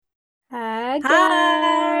Hi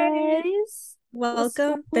Hi, guys. What's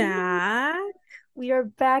welcome going on? back. We are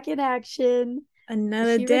back in action. We're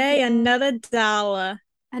Another here day, again. another dollar.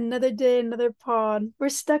 Another day, another pod. We're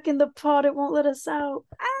stuck in the pod. It won't let us out.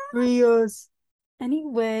 Free us.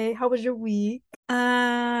 Anyway, how was your week?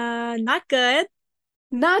 Not good.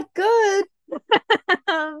 Not good.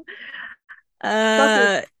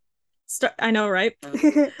 Shocking. uh, I know, right?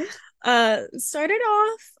 Started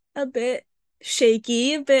off a bit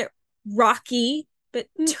shaky, a bit rocky, a bit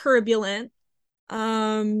turbulent.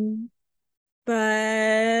 Um,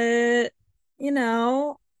 but you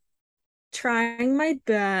know, trying my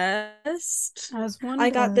best. As one I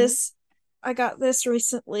got does. this I got this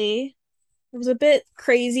recently. It was a bit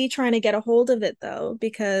crazy trying to get a hold of it though,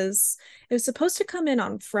 because it was supposed to come in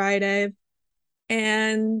on Friday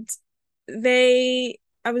and they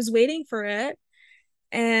I was waiting for it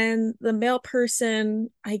and the mail person,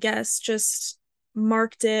 I guess, just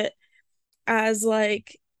marked it as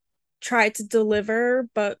like tried to deliver,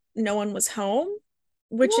 but no one was home,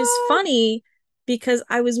 which is What? funny because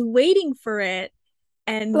I was waiting for it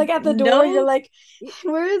and Like at the door, you're no, like,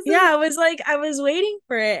 where is yeah, it? I was waiting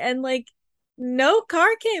for it and like no car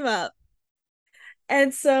came up.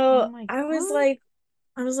 And Oh so my God.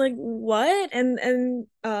 I was like, what?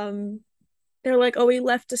 They're like, oh, we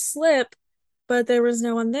left a slip, but there was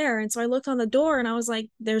no one there. And so I looked on the door and I was like,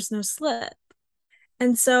 there's no slip.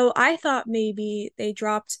 And so I thought maybe they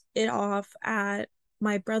dropped it off at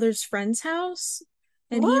my brother's friend's house.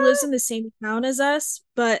 And he lives What? in the same town as us.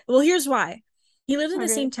 But, well, here's why. He lives in the Okay.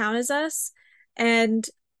 same town as us. And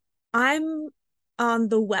I'm on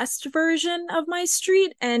the west version of my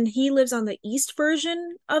street, and he lives on the east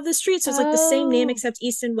version of the street. So it's like the same name Oh. except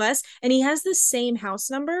east and west. And he has the same house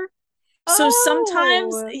number. So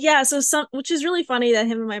sometimes, Oh. yeah, so some, which is really funny that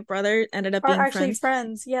him and my brother ended up Are being actually friends.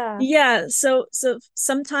 friends. Yeah. Yeah, so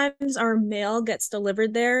sometimes our mail gets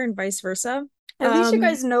delivered there and vice versa. At least you Um,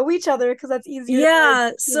 guys know each other because that's easier to like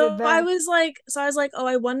yeah, give it back. so I was like, oh,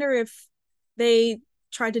 I wonder if they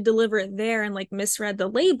tried to deliver it there and like misread the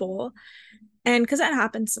label. And because that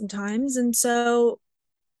happens sometimes. And so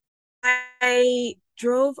I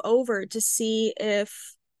drove over to see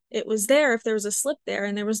if it was there, if there was a slip there,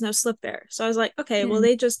 and there was no slip there. So I was like, okay, well, Hmm.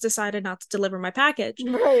 they just decided not to deliver my package.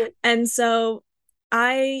 Right. And so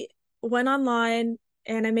I went online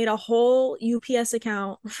and I made a whole UPS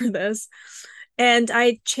account for this. And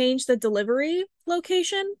I changed the delivery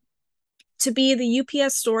location to be the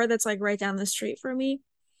UPS store that's like right down the street from me.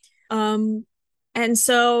 Um, and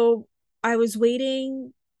so I was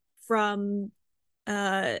waiting from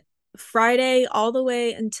uh Friday all the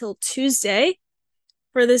way until Tuesday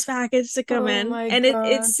for this package to come Oh in. my And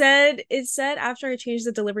God. it said after I changed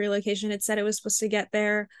the delivery location, it said it was supposed to get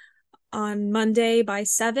there on Monday by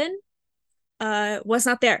 7. Was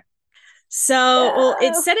not there. So, well,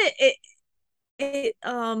 it No. said it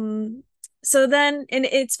so then and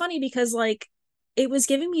it's funny because like it was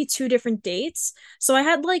giving me two different dates. So I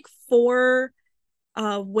had like four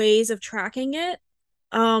ways of tracking it.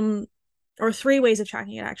 Um or three ways of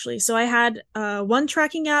tracking it actually. So I had one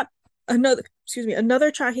tracking app, another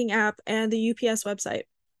tracking app and the UPS website.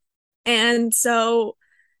 And so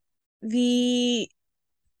the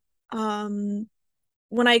um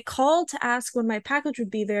when I called to ask when my package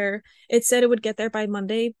would be there, it said it would get there by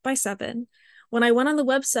Monday by 7. When I went on the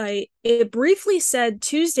website, it briefly said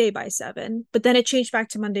Tuesday by 7, but then it changed back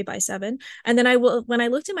to Monday by 7. And then when I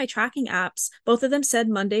looked at my tracking apps, both of them said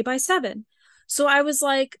Monday by 7. So I was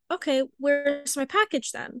like, okay, where's my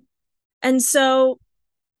package then? And so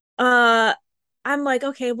uh I'm like,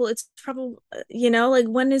 okay, well it's probably like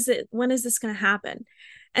when is this going to happen?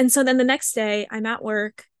 And so then the next day I'm at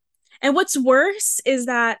work. And what's worse is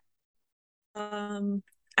that um,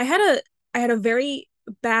 I had a I had a very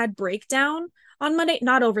bad breakdown on Monday.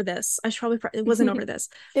 Not over this. I should probably it wasn't over this.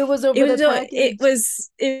 It was over the package.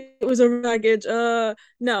 It was a package.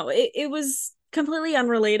 No, it was completely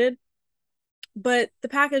unrelated. But the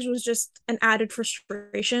package was just an added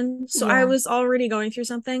frustration. So I Yeah. was already going through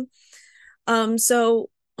something. So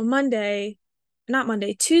Monday, not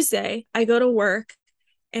Monday, Tuesday, I go to work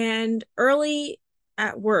and early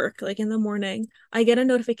at work, like in the morning, I get a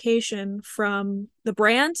notification from the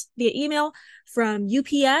brand via email, from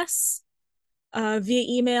UPS via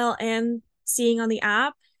email, and seeing on the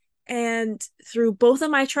app. And through both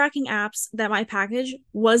of my tracking apps, that my package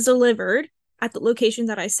was delivered at the location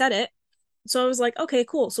that I set it. So I was like, okay,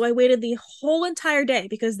 cool. So I waited the whole entire day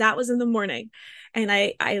because that was in the morning. And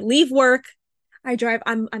I leave work.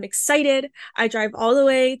 I'm excited. I drive all the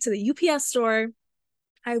way to the UPS store.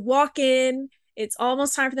 I walk in It's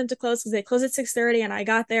almost time for them to close because they close at 6:30, and I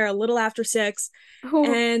got there a little after 6. Oh,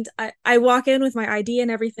 And I walk in with my ID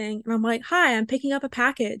and everything, and I'm like, "Hi, I'm picking up a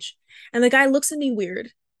package." And the guy looks at me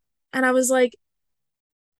weird. And I was like,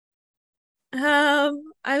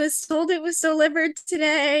 I was told it was delivered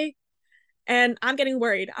today. And I'm getting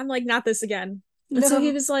worried. I'm like, not this again. And so no.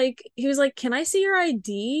 he was like, "Can I see your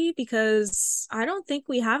ID? Because I don't think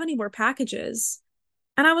we have any more packages."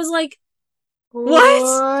 And I was like, "What?"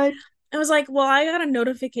 What? I was like, "Well, I got a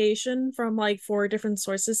notification from like 4 different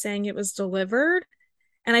sources saying it was delivered."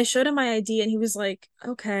 And I showed him my ID and he was like,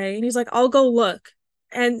 "Okay." And he's like, "I'll go look."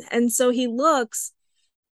 And so he looks,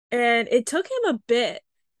 and it took him a bit.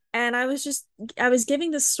 And I was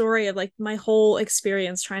giving this story of like my whole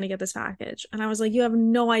experience trying to get this package, and I was like, "You have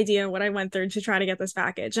no idea what I went through to try to get this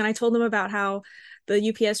package." And I told him about how the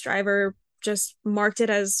UPS driver just marked it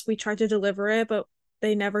as we tried to deliver it, but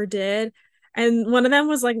they never did. And one of them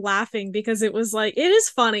was like laughing because it was like, it is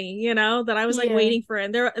funny, that I was like Yeah. waiting for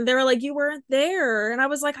it, and they were like, "You weren't there." And I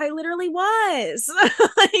was like, "I literally was."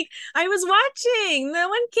 Like, I was watching, no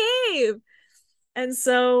one came. And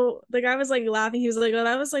so the guy was like laughing. He was like, "Oh,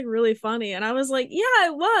 that was like really funny." And I was like, "Yeah,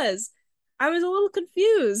 it was." I was a little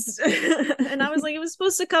confused. And I was like, "It was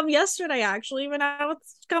supposed to come yesterday, actually, but now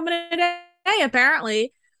it's coming today,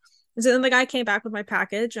 apparently." And so then the guy came back with my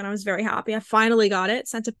package, and I was very happy. I finally got it,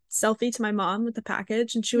 sent a selfie to my mom with the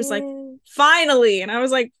package, and she was like, Yay. "Finally." And I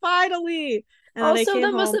was like, "Finally." And then I Also,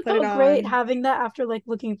 came that must home, have put it felt great on. having that after like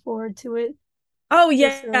looking forward to it Oh, for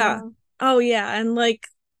so yeah. long. Oh, yeah. And like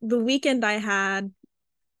the weekend I had,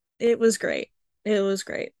 it was great. It was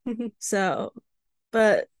great. So,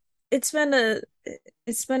 but it's been a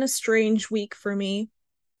it's been a strange week for me.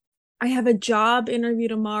 I have a job interview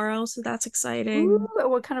tomorrow, so that's Ooh, exciting.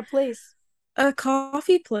 what kind of place? A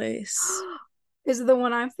coffee place. Is it the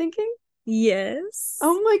one I'm thinking? Yes.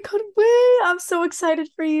 Oh my God, wait! I'm so excited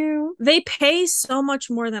for you. They pay so much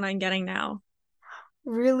more than I'm getting now.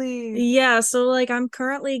 Really? Yeah, so like I'm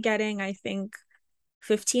currently getting, I think,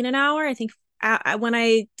 15 an hour. I think when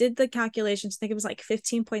I did the calculations, I think it was like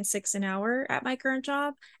 15.6 an hour at my current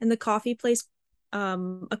job. And the coffee place,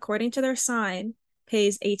 according to their sign,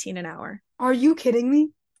 pays 18 an hour. Are you kidding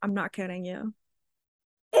me? I'm not kidding you.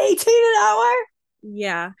 18 an hour?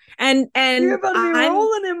 Yeah. You're And about to be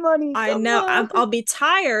rolling in money. I Come know on. I'll be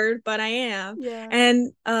tired, but I am. Yeah.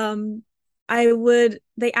 And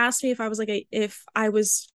they asked me if I was if I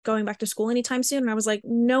was going back to school anytime soon, and I was like,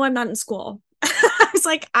 "No, I'm not in school." I was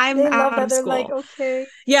like, "I'm They love out that. of They're like, school." okay.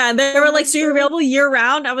 Yeah, and they Oh were my like, "So you're God. available year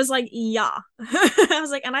round?" I was like, "Yeah." I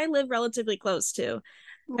was like, "And I live relatively close too.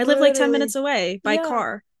 I live like 10 Literally. minutes away by Yeah.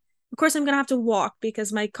 car. Of course, I'm gonna have to walk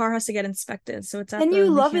because my car has to get inspected, so it's at And the you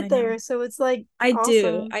love it mechanic now." there, so it's like I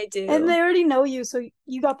do. awesome. I And do. they already know you, so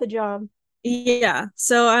you got the job. Yeah.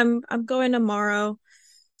 So I'm going tomorrow,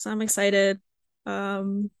 so I'm excited.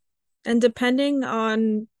 Um, and depending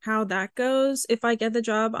on how that goes, if I get the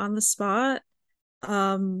job on the spot,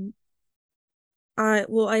 um, I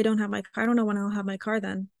don't have my I don't know when I'll have my car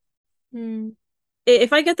then. Hmm.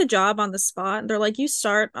 If I get the job on the spot, they're like, "You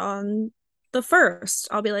start on the first."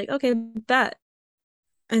 I'll be like, "Okay, bet."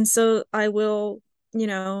 And so I will, you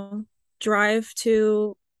know, drive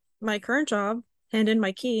to my current job, hand in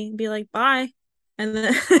my key, and be like, "Bye." And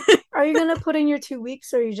then Are you gonna put in your 2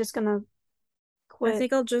 weeks or are you just gonna I quit?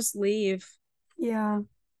 think I'll just leave, Yeah.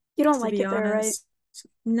 You don't to like be it there, right? honest.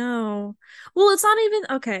 No. Well, it's not even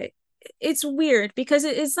okay. It's weird because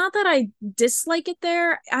it's not that I dislike it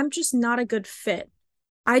there. I'm just not a good fit.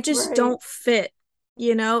 I just Right. don't fit,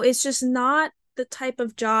 It's just not the type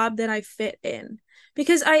of job that I fit in.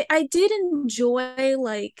 Because I did enjoy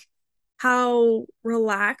like how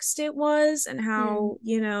relaxed it was, and Hmm.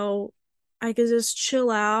 how, I could just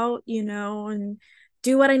chill out, and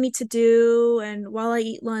do what I need to do, and while I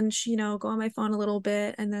eat lunch, go on my phone a little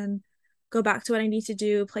bit, and then go back to what I need to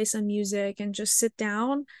do, play some music and just sit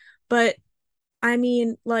down. But I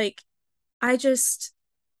mean, like, I just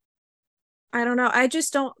I don't know. I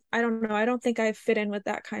don't know. I don't think I fit in with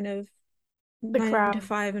that kind of The nine to crowd.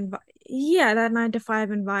 five yeah, that 9 to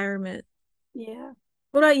 5 environment. Yeah.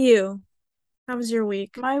 What about you? How was your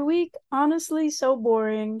week? My week, honestly, so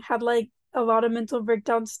boring. Had like a lot of mental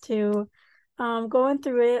breakdowns too. Going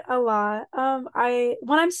through it a lot. I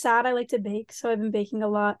when I'm sad, I like to bake, so I've been baking a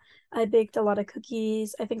lot. I baked a lot of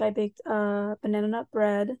cookies. I think I baked banana nut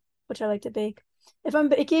bread, which I like to bake. If I'm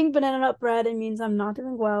baking banana nut bread, it means I'm not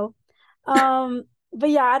doing well. But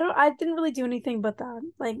yeah, I didn't really do anything but that.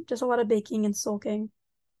 Like just a lot of baking and sulking.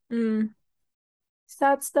 Mm,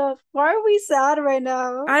 Sad stuff. Why are we sad right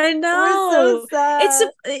now? I We're so know.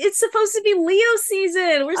 sad. It's supposed to be Leo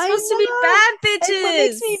season. We're I supposed to be know. bad And what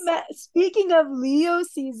makes me bitches. mad, speaking of Leo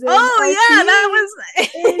season, Oh our yeah, that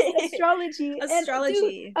tea is was astrology. And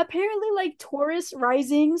dude, astrology. apparently like Taurus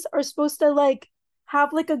risings are supposed to like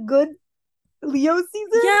have like a good Leo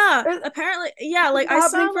season Yeah, or apparently, yeah, something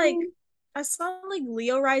happening for me. I saw like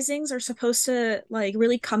Leo risings are supposed to like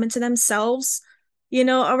really come into themselves,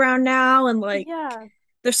 around now, and like Yeah.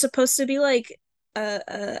 they're supposed to be like a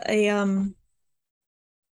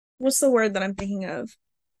what's the word that I'm thinking of?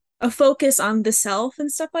 A focus on the self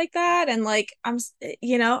and stuff like that. And like I'm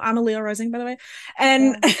a Leo rising, by the way.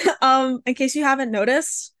 And Yeah. in case you haven't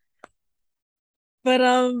noticed, but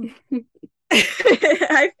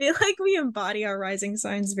I feel like we embody our rising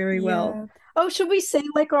signs very well. Yeah. Oh, should we say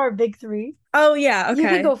like our big three? Oh yeah, You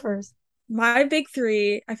can okay. go first. My big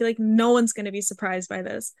three, I feel like no one's gonna be surprised by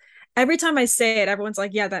this. Every time I say it, everyone's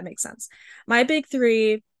like, yeah, that makes sense. My big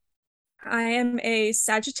three, I am a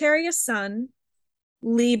Sagittarius sun,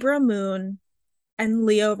 Libra moon, and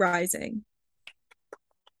Leo rising.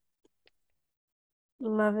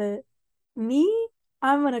 Love it. Me,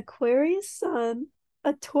 I'm an Aquarius sun,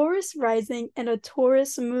 a Taurus rising, and a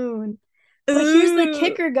Taurus moon. But here's the Ooh.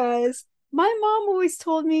 kicker, guys. My mom always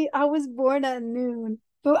told me I was born at noon,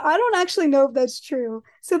 but I don't actually know if that's true.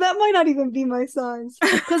 So that might not even be my signs.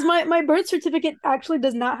 Because my birth certificate actually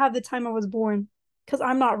does not have the time I was born. Because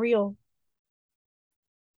I'm not real.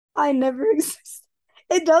 I never exist.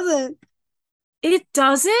 It doesn't. It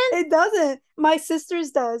doesn't? It doesn't. My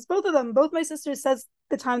sister's does. Both of them. Both my sisters says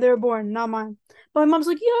the time they were born, not mine. But my mom's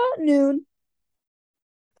like, yeah, noon.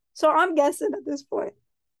 So I'm guessing at this point.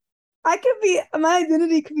 I could be my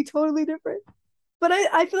identity could be totally different. But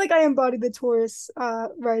I feel like I embody the Taurus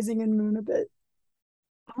rising and moon a bit.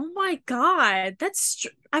 Oh my God.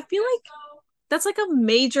 I feel like that's like a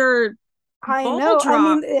major I ball know. I drop.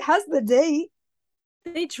 mean, it has the date.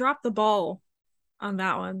 They dropped the ball on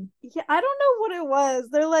that one. Yeah, I don't know what it was.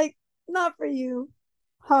 They're like, not for you.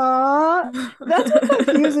 Huh? That's what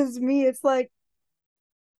confuses me. It's like,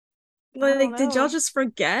 I don't Like, did y'all know. just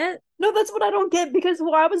forget? No, that's what I don't get because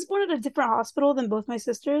well, I was born at a different hospital than both my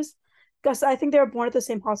sisters. Because I think they were born at the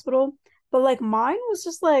same hospital. But like mine was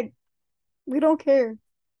just like, we don't care.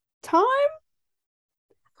 Time?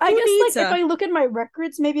 I Who guess needs like if a? I look at my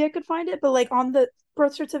records, maybe I could find it. But like on the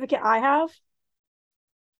birth certificate I have,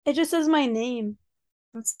 it just says my name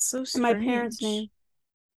That's so and my parents' strange. name.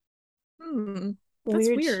 Hmm. That's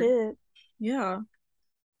Weird weird. shit. Yeah.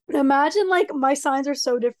 Imagine like my signs are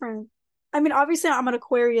so different. I mean, obviously I'm an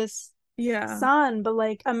Aquarius Yeah. sun, but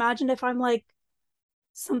like imagine if I'm like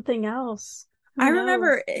something else. I Who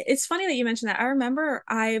remember knows? it's funny that you mentioned that. I remember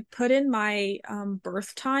I put in my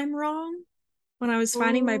birth time wrong when I was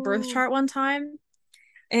finding my birth Oh, chart one time.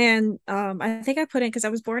 And I think I put in because I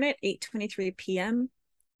was born at 8:23 p.m.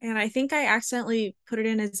 And I think I accidentally put it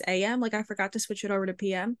in as AM, like I forgot to switch it over to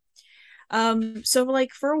PM. So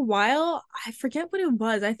like for a while, I forget what it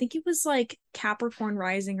was. I think it was like Capricorn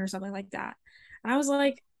rising or something like that. And I was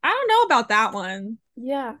like, I don't know about that one.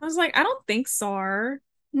 yeah. I was like, I don't think so.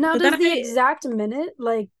 Now, But then does the exact minute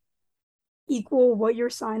like equal what your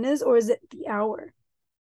sign is, or is it the hour?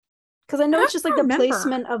 Because I I know it's don't just like the remember.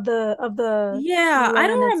 placement of the Yeah, I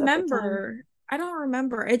don't planets at the time. remember. I don't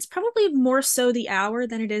remember. It's probably more so the hour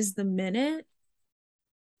than it is the minute.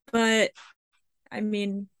 But I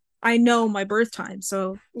mean, I know my birth time.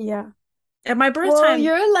 So Yeah. at my birth Well, time,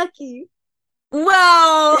 you're lucky.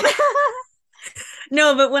 well,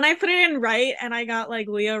 no, but when I put it in right and I got like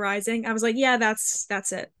Leo rising, I was like, yeah, that's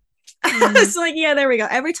it. Mm. It's like, yeah, there we go.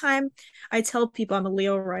 Every time I tell people I'm a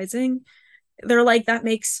Leo rising, they're like, that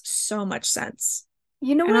makes so much sense.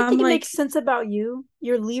 You know And what I I'm think it like, makes sense about you?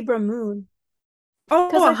 Your Libra moon. oh,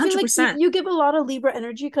 Because I feel like 100%. you give a lot of Libra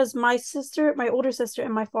energy because my sister, my older sister,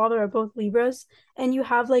 and my father are both Libras, and you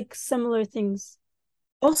have like similar things.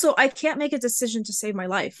 Also, I can't make a decision to save my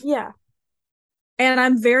life. Yeah. And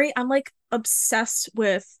I'm like obsessed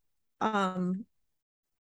with um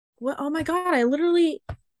what oh my God, I literally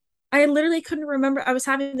couldn't remember. I was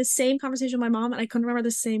having the same conversation with my mom and I couldn't remember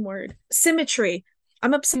the same word. Symmetry.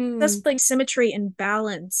 I'm obsessed Mm. with like symmetry and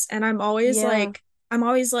balance. And Yeah. I'm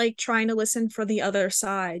always like trying to listen for the other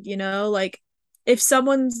side, Like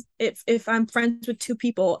if I'm friends with two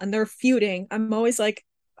people and they're feuding, I'm always like,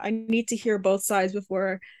 I need to hear both sides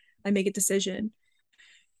before I make a decision.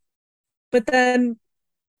 But then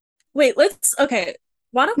wait, okay.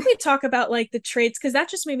 Why don't we talk about like the traits? Because that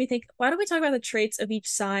just made me think, why don't we talk about the traits of each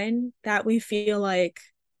sign that we feel like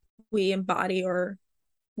we embody or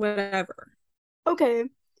whatever? Okay.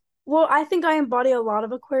 Well, I think I embody a lot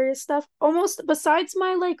of Aquarius stuff. Almost besides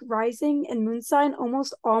my like rising and moon sign,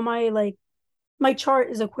 almost all my like my chart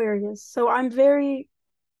is Aquarius. So I'm very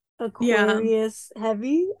Yeah, Aquarius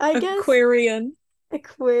heavy, I guess. Aquarian.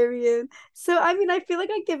 Aquarian. So I mean, I feel like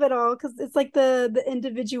I give it all because it's like the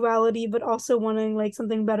individuality, but also wanting like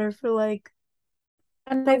something better for like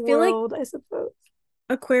And the I feel like world, I suppose.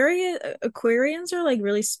 Aquarians are like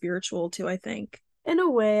really spiritual too, I think. In a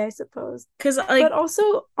way, I suppose. 'Cause But like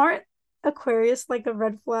also, aren't Aquarius like a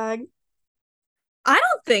red flag? I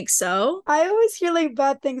don't think so. I always hear like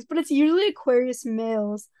bad things, but it's usually Aquarius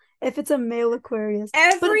males if it's a male Aquarius.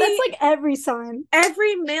 But that's Every like every sign.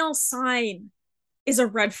 every male sign is a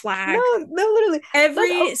red No, flag. no, literally. That's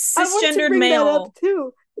Every oh, I wanted to cisgendered bring that up male.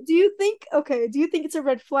 too. Do you think it's a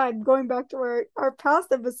red flag going back to our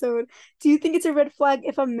past episode? Do you think it's a red flag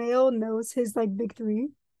if a male knows his like big three?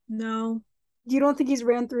 No. You don't think he's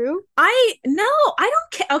ran through? No, I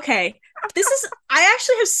don't care. Okay. I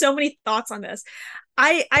actually have so many thoughts on this.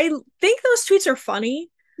 I think those tweets are funny.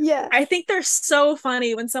 Yeah, I think they're so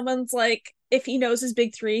funny when someone's like, if he knows his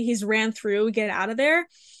big three, he's ran through, get out of there.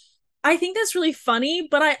 I think that's really funny,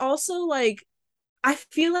 but I also like I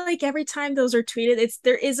feel like every time those are tweeted, it's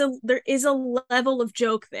there is a level of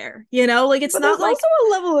joke there, you know? Like it's but not there's like also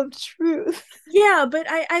a level of truth. yeah, but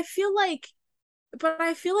I feel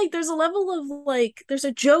like there's a level of like there's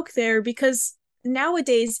a joke there because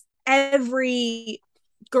nowadays every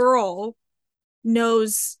girl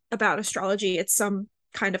knows about astrology at some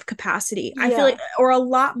kind of capacity. I feel like, Yeah. or a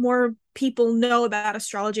lot more people know about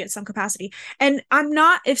astrology at some capacity. And I'm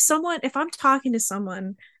not, if I'm talking to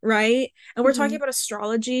someone, right, and we're talking Hmm. about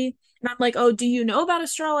astrology, and I'm like, oh, do you know about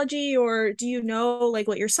astrology? Or do you know like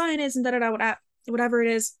what your sign is and da da da, whatever it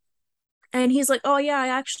is? And he's like, oh yeah, I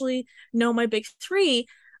actually know my big three.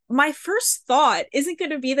 My first thought isn't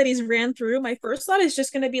going to be that he's ran through. My first thought is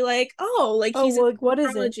just going to be like, oh, like Oh, he's in well, like, what is it?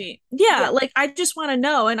 astrology. Yeah, Yeah, like I just want to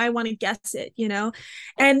know and I want to guess it, you know?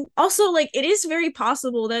 And also like it is very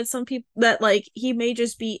possible that some people that like he may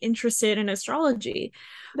just be interested in astrology.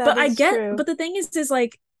 that is true. But the thing is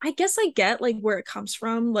like I guess I get like where it comes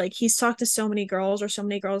from. Like he's talked to so many girls or so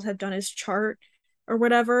many girls have done his chart or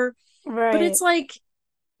whatever. But Right. it's like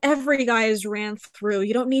every guy is ran through.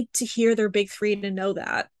 You don't need to hear their big three to know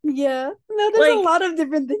that. Yeah. No, there's a Like, lot of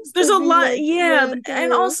different things there's to a be lot, like yeah. ran And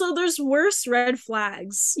through. also, there's worse red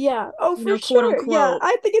flags, Yeah. Oh, you for know, quote sure. Yeah. unquote.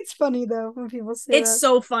 I think it's funny though when people say It's that.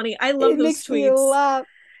 so funny. I love It those makes me tweets. laugh.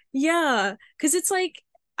 Yeah. Cause it's like,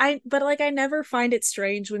 but like, I never find it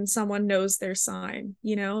strange when someone knows their sign,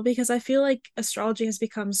 you know, because I feel like astrology has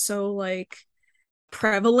become so like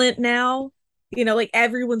prevalent now. You know, like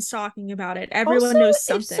everyone's talking about it, Also, everyone knows if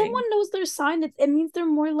something. someone knows their sign, it means they're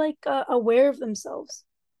more like aware of themselves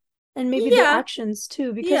and maybe their Yeah. actions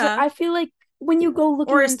too. Because Yeah. I feel like when you go Or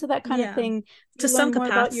looking into that kind of yeah, thing, to you some learn more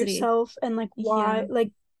about capacity. yourself and Yeah.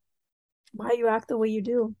 like why you act the way you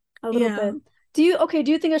do a little Yeah. bit. Do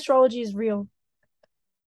you think astrology is real?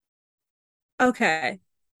 Okay.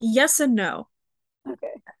 Yes and no.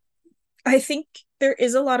 Okay. I think there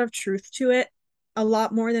is a lot of truth to it, a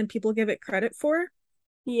lot more than people give it credit for,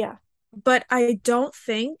 Yeah. but I don't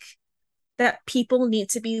think that people need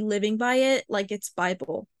to be living by it like it's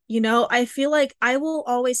Bible. You know, I feel like I will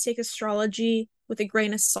always take astrology with a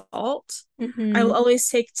grain of salt. I will Hmm. always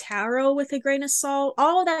take tarot with a grain of salt,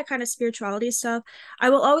 all that kind of spirituality stuff. I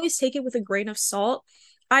will always take it with a grain of salt.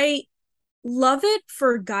 I love it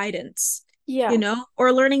for guidance, you Yeah. know,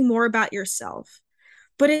 or learning more about yourself.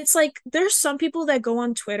 But it's like there's some people that go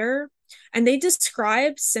on Twitter and they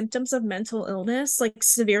describe symptoms of mental illness, like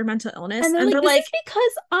severe mental illness, And they're and like, they're this like, is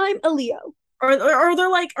because I'm a Leo. or they're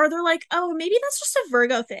like, oh, maybe that's just a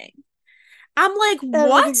Virgo thing. I'm like,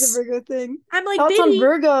 what? Everything's a Virgo thing. I'm like, Thoughts on baby,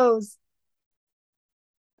 Virgos.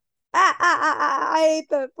 I hate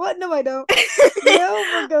them. What? No, I don't. No,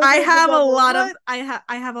 Virgos are the devil. What?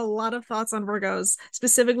 I have a lot of thoughts on Virgos,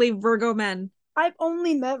 specifically Virgo men. I've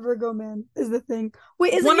only met Virgo man, is the thing.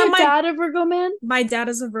 Wait, isn't One of your dad a Virgo man? my dad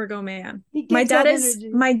is a Virgo man. He gives that energy.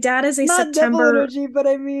 My dad is a Not devil September energy, but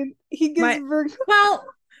I mean, he gives my Virgo. well,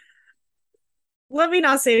 let me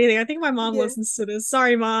not say anything. I think my mom Yeah. listens to this.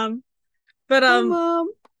 Sorry, mom. But Hi,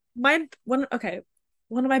 mom. my one okay,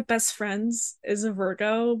 one of my best friends is a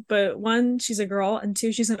Virgo, but one, she's a girl, and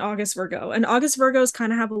two, she's an August Virgo. And August Virgos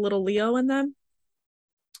kind of have a little Leo in them,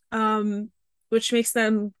 um, which makes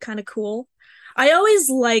them kind of cool. I always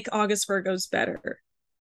like August Virgos better.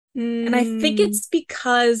 And I think Hmm. it's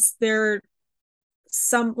because they're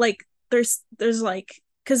some like there's like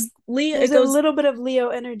because Leo There's it a goes little bit of Leo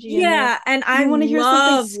energy in there. yeah, and I You want to hear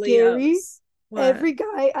something love scary? Leos. What? Every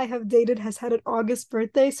guy I have dated has had an August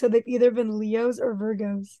birthday, so they've either been Leos or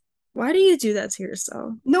Virgos. Why do you do that to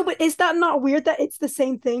yourself? No, but is that not weird that it's the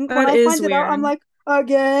same thing? When That I is find it out, I'm weird. like,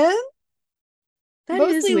 again? That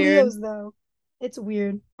is Mostly weird. Leos, though. It's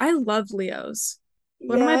weird. I love Leos.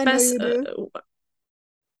 One of Yeah, my I know best you do.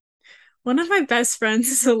 one of my best friends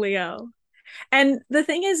is a Leo. And the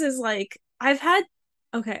thing is like I've had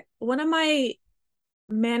okay, one of my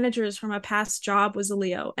managers from a past job was a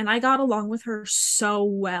Leo, and I got along with her so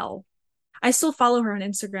well. I still follow her on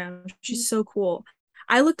Instagram. She's so cool.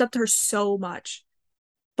 I looked up to her so much.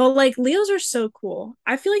 But like Leos are so cool.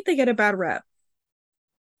 I feel like they get a bad rep.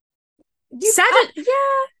 Sag, Yeah.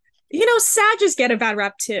 Sagittarius get a bad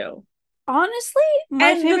rep too. Honestly, my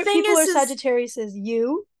And the favorite thing people are is Sagittarius is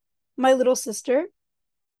you, my little sister.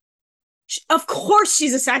 of course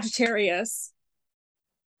she's a Sagittarius.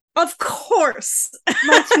 Of course.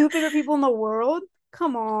 My two favorite people in the world.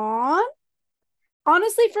 Come on.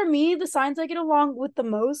 Honestly, for me, the signs I get along with the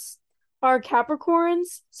most are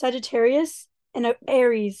Capricorns, Sagittarius, and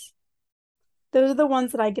Aries. Those are the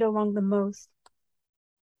ones that I get along the most.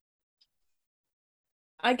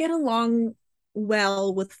 I get along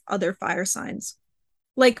well with other fire signs.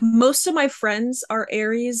 Like most of my friends are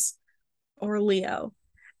Aries or Leo.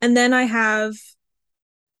 And then I have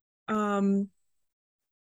um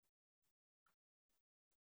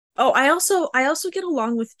oh, I also get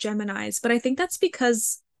along with Geminis, but I think that's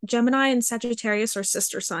because Gemini and Sagittarius are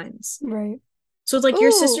sister signs. Right. So it's like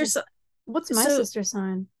your sister Ooh, what's my so sister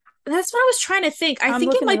sign? that's what I was trying to think. I I'm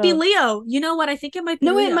think it looking it might be up. Leo. You know what? I think it might be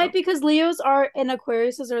No, it might Leo. be because Leos are and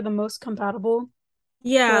Aquariuses are the most compatible,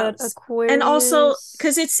 Yeah. but And also Aquarius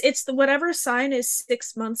because it's the whatever sign is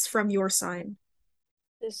 6 months from your sign.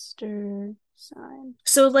 sister sign.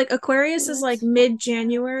 So like Aquarius is like Let's find out.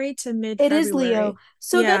 mid-January to It is Leo. mid-February.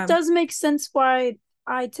 So that Yeah. does make sense why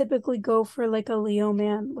I typically go for like a Leo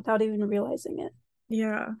man without even realizing it,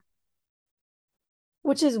 Yeah.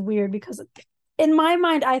 which is weird because in my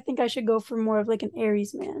mind, I think I should go for more of like an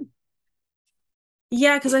Aries man.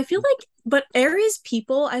 Yeah, because I feel like but Aries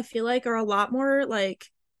people I feel like are a lot more like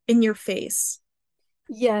in your face.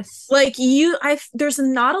 Yes. Like I there's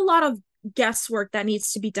not a lot of guesswork that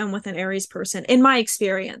needs to be done with an Aries person in my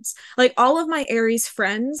experience. Like all of my Aries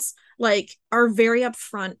friends like are very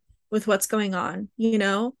upfront with what's going on, you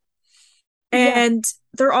know? Yeah. And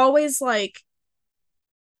they're always like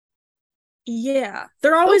yeah,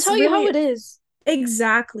 they're They'll always tell you how really it is.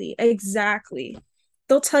 exactly, exactly.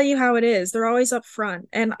 They'll tell you how it is. They're always upfront.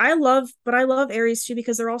 And I love Aries too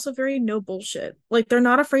because they're also very no bullshit. Like they're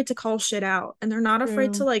not afraid to call shit out and they're not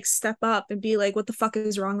afraid to True. like step up and be like, what the fuck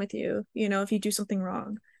is wrong with you? If you do something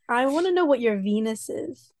wrong. I want to know what your Venus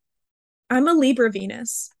is. I'm a Libra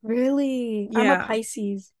Venus. Really? I'm a Yeah.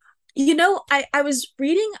 Pisces. I was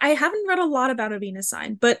reading, I haven't read a lot about a Venus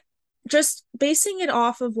sign, but just basing it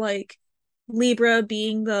off of like Libra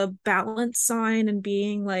being the balance sign and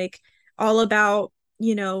being like all about,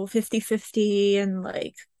 50-50 and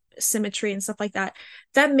like symmetry and stuff like that,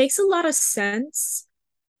 that makes a lot of sense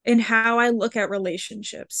in how I look at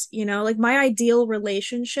relationships. Like my ideal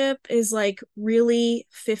relationship is like really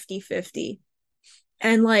 50-50.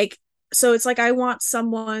 And like, so it's like I want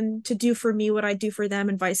someone to do for me what I do for them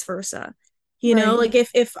and vice versa. Right. Like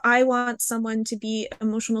if I want someone to be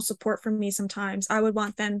emotional support for me sometimes, I would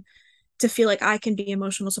want them to feel like I can be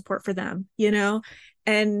emotional support for them.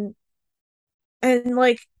 And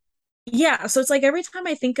like yeah, so it's like every time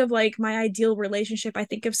I think of like my ideal relationship, I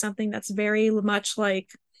think of something that's very much like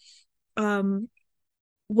um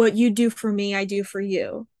what you do for me, I do for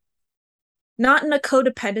you. Not in a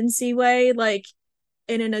codependency way, like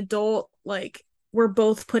in an adult, like we're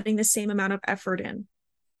both putting the same amount of effort in.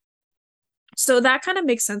 So that kind of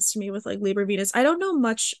makes sense to me with like Labor Venus. I don't know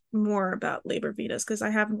much more about Labor Venus because I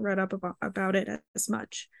haven't read up about it as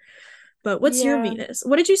much. But what's your Yeah. Venus?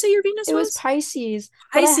 What did you say your Venus It was was? Pisces,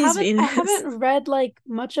 but I Pisces haven't I Venus. haven't read like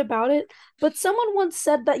much about it. But someone once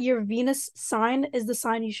said that your Venus sign is the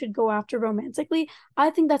sign you should go after romantically.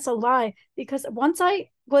 I think that's a lie because once I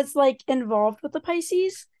was like involved with the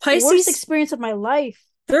Pisces, worst Pisces, experience of my life.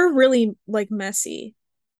 they're really like messy.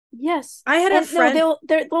 Yes. I had a And no, friend,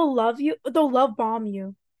 they'll love you. They'll love bomb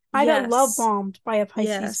you. I got love yes, bombed by a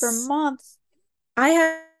Pisces for yes. months. I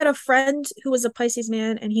had a friend who was a Pisces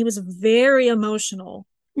man and he was very emotional.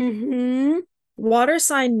 Mm-hmm. Water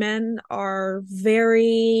sign men are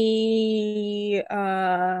very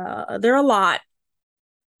they're a lot.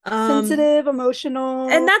 Um Sensitive, and emotional,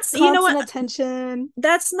 that's you know constant what attention.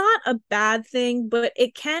 that's not a bad thing, but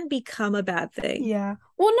it can become a bad thing. Yeah.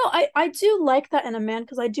 Well, no, I do like that in a man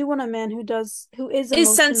because I do want a man who is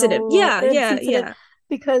Is sensitive. emotional Yeah, and yeah, sensitive. yeah.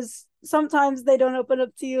 because sometimes they don't open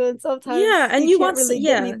up to you and Yeah, sometimes and you you can't want really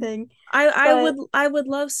get yeah. anything. I But would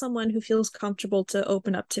love someone who feels comfortable to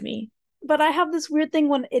open up to me. I have this weird thing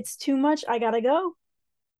when it's too much, I gotta go.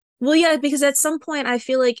 Well, yeah, because at some point I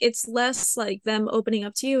feel like it's less like them opening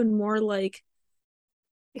up to you and more like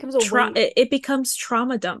It becomes a weight. it becomes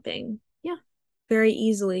trauma dumping Yeah. very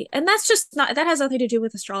easily. And that's just not that has nothing to do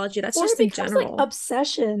with astrology. That's Or it just in becomes like general.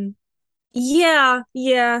 obsession. Yeah,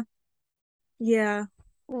 yeah, yeah.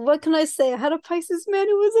 What can I say? I had a Pisces man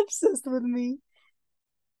who was obsessed with me.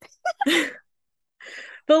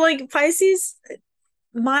 But like Pisces,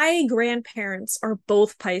 my grandparents are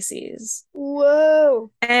both Pisces.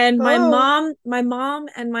 Whoa. And Oh, my mom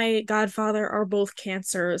and my godfather are both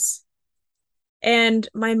Cancers. And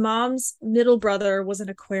my mom's middle brother was an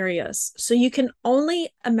Aquarius. So you can only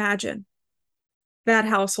imagine that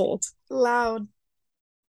household loud.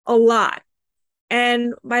 a lot.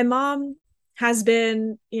 And my mom has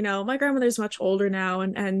been, you know, my grandmother's much older now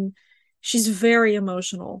and she's very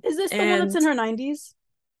emotional. Is this the one that's And in her 90s?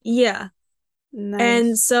 yeah. And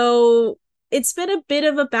Nice. so it's been a bit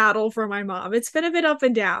of a battle for my mom. It's been a bit up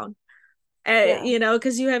and down, Yeah. you know,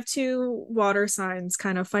 because you have two water signs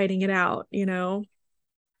kind of fighting it out, you know,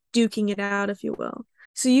 duking it out, if you will.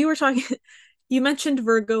 So you were talking, you mentioned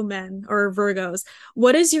Virgo men or Virgos.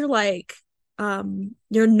 What is your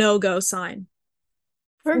no-go sign?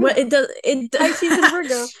 What Virgo. it does it Pisces and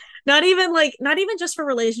Virgo. not even just for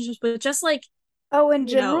relationships, but just like, Oh, in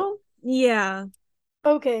you know, general? yeah,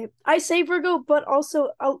 Okay. I say Virgo, but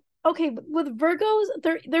also okay, with Virgos,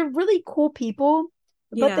 they're really cool people,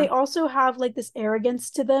 but they yeah, also have like this arrogance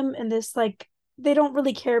to them and this like they don't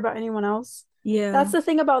really care about anyone else. That's yeah. the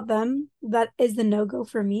thing about them that is the no-go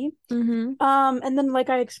for me. Mm-hmm. And then like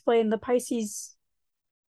I explained, the Pisces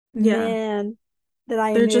Yeah. man that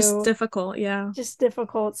I They're just knew difficult, yeah. just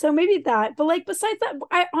difficult. So maybe that. But like besides that,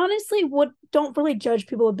 I honestly would don't really judge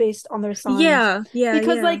people based on their signs Yeah, yeah,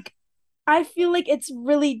 because yeah. like I feel like it's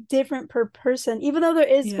really different per person, even though there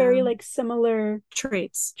is Yeah. very like similar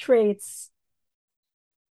Traits. traits.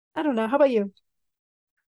 I don't know. How about you?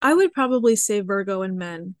 I would probably say Virgo and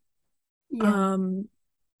men. Yeah. Um,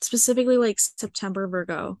 Specifically like September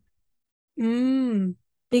Virgo, Mm.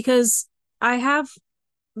 because I have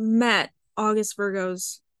met August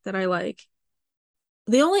Virgos that I like.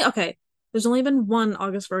 Okay, there's only been one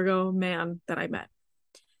August Virgo man that I met.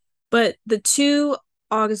 But the two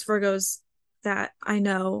August Virgos that I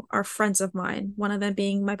know are friends of mine, one of them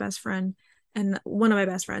being my best friend and one of my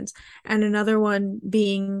best friends, and another one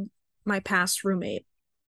being my past roommate.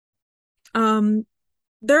 Um,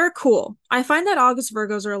 they're cool. I find that August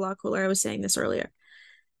Virgos are a lot cooler. I was saying this earlier.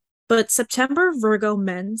 But September Virgo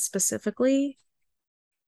men specifically,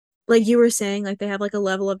 like you were saying, like they have like a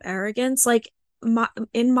level of arrogance. Like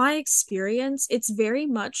in my experience, it's very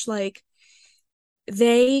much like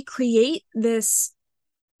they create this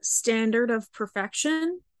standard of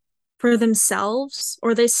perfection for themselves,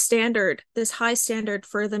 or this high standard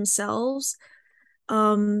for themselves,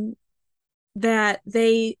 um that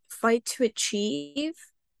they fight to achieve,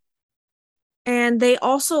 and they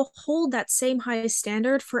also hold that same high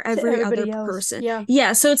standard for To every other everybody else. person. Yeah.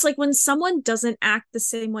 Yeah, so it's like when someone doesn't act the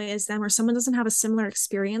same way as them or someone doesn't have a similar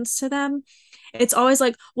experience to them, it's always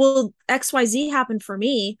like, well, XYZ happened for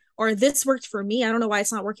me, or this worked for me, I don't know why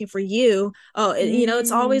it's not working for you. Oh, you know,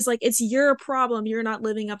 it's Mm. always like it's your problem, you're not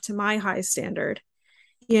living up to my high standard,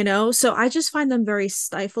 you know? So I just find them very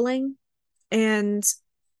stifling. And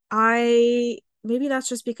I maybe that's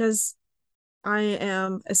just because I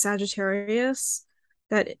am a Sagittarius,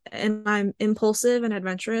 and I'm impulsive and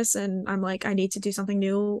adventurous and I'm like I need to do something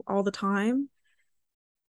new all the time.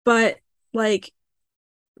 But like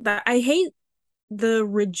that I hate the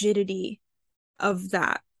rigidity of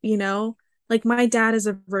that, you know? Like my dad is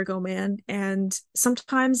a Virgo man and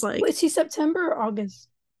sometimes Wait, like is he September or August?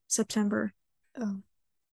 September, Oh.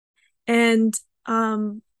 and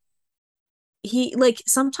um he like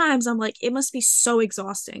sometimes I'm like it must be so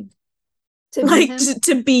exhausting To be like him?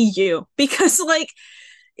 to be you, because like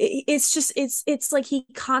it's just it's like he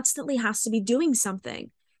constantly has to be doing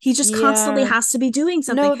something. He just constantly Yeah. has to be doing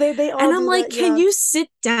something. No, they all And I'm do like, that. can Yeah. you sit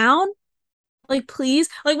down? Like, please.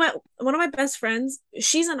 Like my one of my best friends,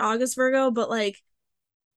 she's an August Virgo, but like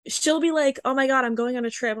she'll be like, oh my God, I'm going on a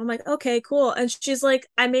trip. I'm like, okay, cool. And she's like,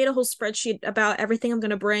 I made a whole spreadsheet about everything I'm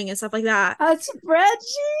gonna bring and stuff like that. A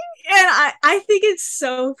spreadsheet? And I think it's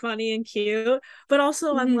so funny and cute. But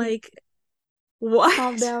also I'm Hmm. like, what?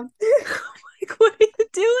 Calm down. Like, what are you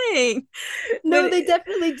doing? No, But they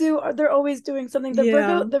definitely do. They're always doing something.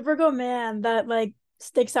 yeah. The Virgo man that like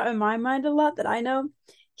sticks out in my mind a lot that I know,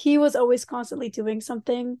 he was always constantly doing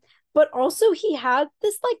something. but also he had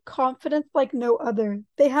this like confidence like no other.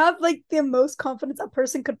 They have like the most confidence a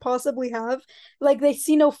person could possibly have. Like they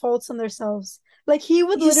see no faults in themselves. Like he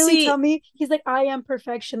would You literally tell see, me, he's like, I am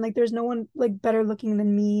perfection. Like there's no one like better looking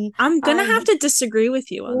than me. I'm gonna have I'm to disagree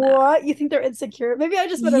with you on that. what? You think they're insecure? Maybe I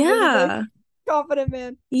just met a really like Yeah. confident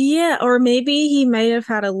man. Yeah, or maybe he might have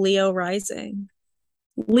had a Leo rising.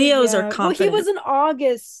 Well, Leos are yeah. Well, he was confident. in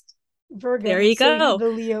August There Virgo, you so he go. the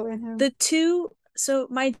Leo in him. The two, so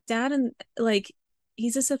my dad and like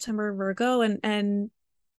he's a September Virgo and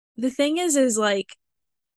the thing is like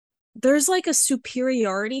there's like a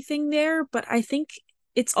superiority thing there, but I think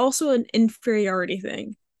it's also an inferiority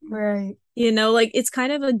thing. Right. You know, like it's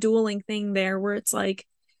kind of a dueling thing there where it's like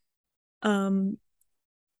um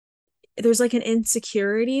there's like an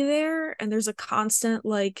insecurity there and there's a constant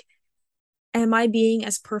like am I being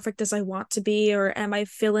as perfect as I want to be or am I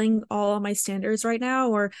filling all of my standards right now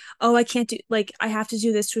or oh I can't do like I have to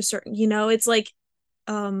do this to a certain it's like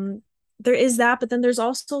um there is that but then there's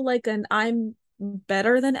also like an I'm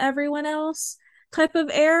better than everyone else type of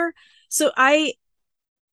air. So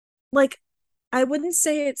like I wouldn't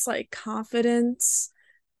say it's like confidence,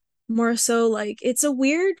 more so like it's a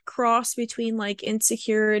weird cross between like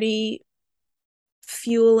insecurity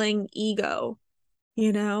fueling ego,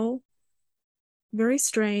 you know? Very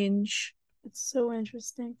strange. It's so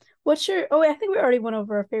interesting. What's your, oh, I think we already went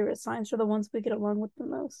over our favorite signs for the ones we get along with the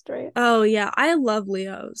most, right? Oh yeah, I love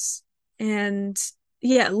Leos. And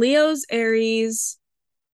yeah, Leos, Aries,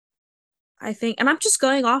 I think, and I'm just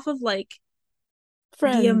going off of like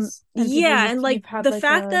Friends and people yeah, and like you've had the like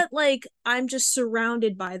fact a, that like I'm just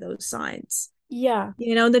surrounded by those signs. yeah,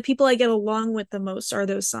 The people I get along with the most are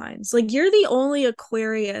those signs. Like you're the only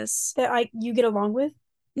Aquarius, that I you get along with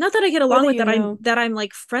not that I get or along that with you know. that I'm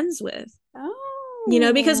like friends with.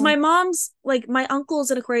 Because Oh, my mom's like my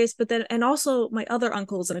uncle's an Aquarius, but then and also my other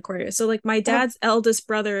uncle's an Aquarius. So like my dad's that's eldest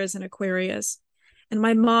brother is an Aquarius, and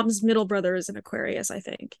my mom's middle brother is an Aquarius, I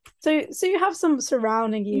think. so you have some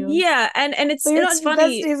surrounding you, Yeah, and but you're it's not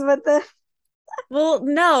funny. besties with them. Well,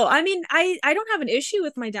 no, I mean I don't have an issue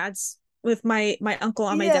with with my uncle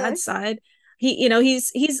on my Yeah. dad's side.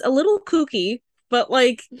 He's a little kooky, but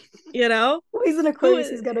like, you know, Well, he's an who Aquarius,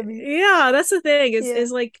 he's gotta be. yeah, that's the thing Yeah.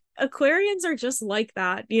 is like Aquarians are just like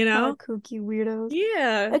that, Kind of kooky weirdos.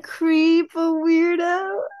 Yeah. A creep, a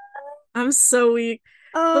weirdo. I'm so weak.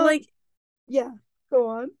 But Um, like, yeah, go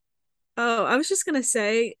on. oh, I was just gonna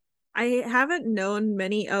say, I haven't known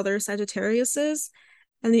many other Sagittariuses,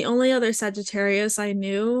 and the only other Sagittarius I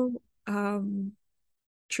knew,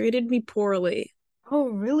 treated me poorly. Oh,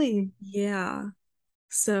 really? Yeah.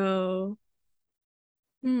 So,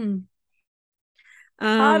 Hmm.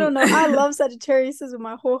 I um, don't know. I love Sagittarius with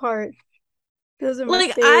my whole heart. Those are my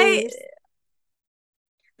like faves.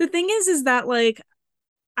 the thing is that like,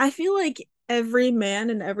 I feel like every man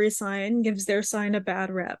and every sign gives their sign a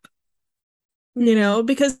bad rep. Hmm.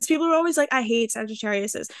 Because people are always like, I hate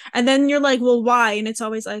Sagittariuses. And then you're like, well, why? And it's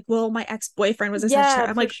always like, well, my ex-boyfriend was a Yeah, Sagittarius.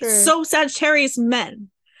 I'm for like, sure. so Sagittarius men,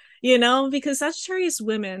 because Sagittarius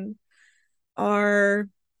women are,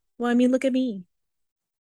 well, I mean, look at me.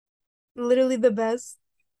 Literally the best.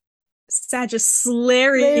 Sagittarius.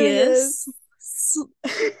 Hilarious.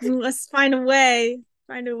 Let's find a way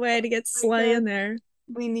to get My Slay God, in there.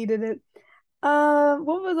 we needed it.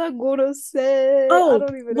 What was I gonna say? I Oh,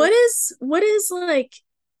 don't even know. what is like,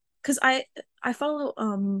 because I follow,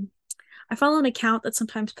 I follow an account that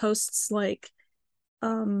sometimes posts like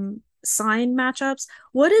sign matchups.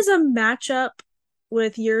 What is a matchup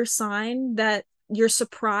with your sign that you're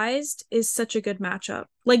surprised is such a good matchup?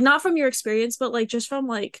 Like not from your experience, but like just from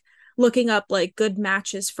like looking up like good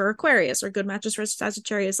matches for Aquarius or good matches for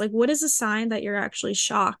Sagittarius. Like what is a sign that you're actually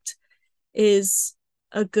shocked is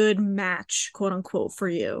a good match, quote unquote, for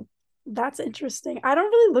you? That's interesting. I don't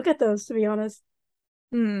really look at those, to be honest.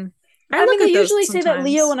 Hmm. I I mean, look they at those usually say that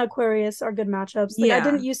Leo sometimes. and Aquarius are good matchups. Like, I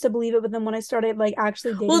didn't Yeah. used to believe it, but then when I started like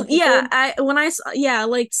actually dating Well, yeah, people, I when I yeah,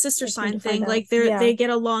 like sister I came to sign find thing, out. like they Yeah, get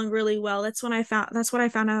along really well. That's what I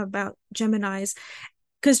found out about Geminis,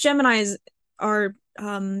 because Gemini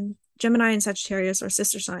and Sagittarius are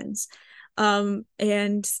sister signs.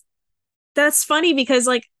 And that's funny because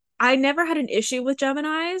like I never had an issue with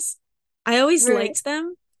Geminis. I always right. liked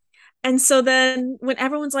them. And so then when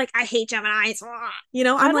everyone's like, I hate Geminis,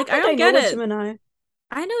 I'm I don't like, I think I don't know get a it. Gemini.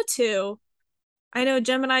 I know too. I know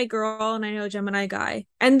Gemini girl and I know Gemini guy.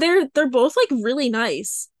 And they're both like really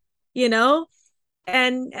nice, you know?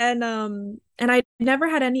 And I never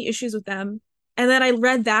had any issues with them. And then I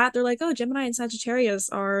read that they're like, "Oh, Gemini and Sagittarius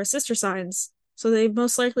are sister signs. So they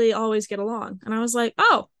most likely always get along." And I was like,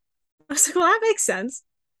 "Oh." I was like, "Well, that makes sense."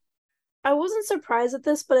 I wasn't surprised at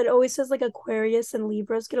this, but it always says like Aquarius and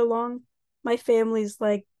Libras get along. My family's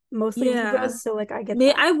like mostly Yeah. Libras, so like I get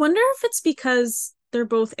that. I wonder if it's because they're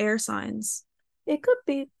both air signs. It could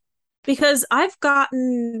be. Because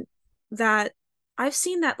that I've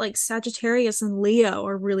seen that like Sagittarius and Leo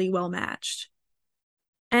are really well matched.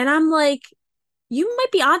 And I'm like, you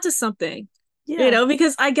might be onto something, Yeah.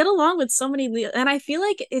 because I get along with so many Leo, and I feel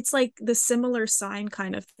like it's like the similar sign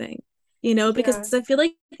kind of thing, because Yeah, I feel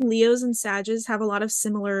like Leos and Sages have a lot of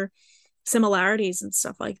similarities and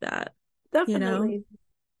stuff like that, you know, definitely.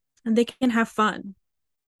 and they can have fun.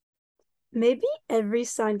 Maybe every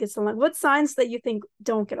sign gets along. What signs that you think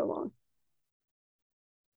don't get along?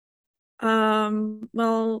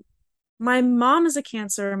 Well, my mom is a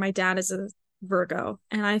Cancer and my dad is a Virgo,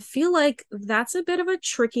 and I feel like that's a bit of a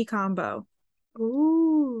tricky combo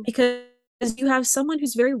Ooh. because you have someone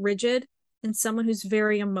who's very rigid and someone who's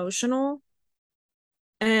very emotional,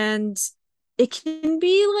 and it can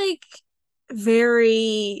be like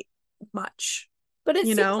very much, But it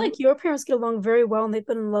you seems know? like your parents get along very well and they've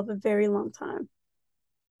been in love a very long time,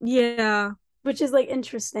 Yeah. which is like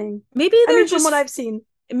interesting. Maybe I they're mean, from what just I've seen.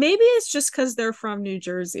 maybe it's just because they're from New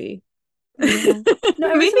Jersey. Yeah. No,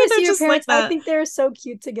 every time Maybe I see they're your just like parents, I that. think they're so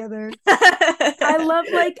cute together. I love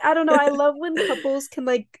like I don't know, I love when couples can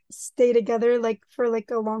like stay together like for like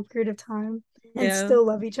a long period of time and Yeah. still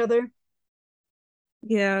love each other.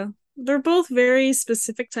 Yeah. They're both very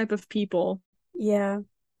specific type of people. Yeah.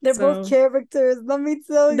 They're both So characters, let me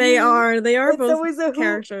tell you. they are It's both always a hoot.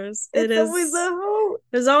 characters. It's always a hoot.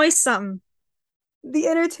 There's always something. The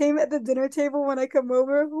entertainment at the dinner table when I come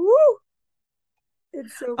over, woo!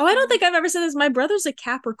 It's so Oh, I don't fun. think I've ever said this. My brother's a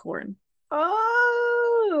Capricorn,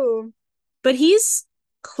 Oh, but he's he's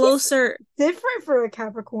closer. different for a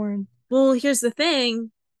Capricorn. Well, here's the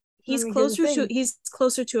thing. Let me hear the thing. He's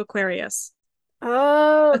closer to Aquarius.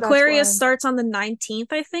 Oh, that's Aquarius why. starts on the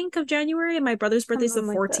 19th, I think, of January, and my brother's birthday's the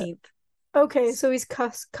Something like that. 14th. Okay, so he's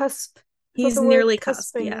cusp. What's He's the word? nearly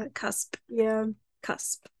cusp. Cusping Yeah, it. cusp. Yeah.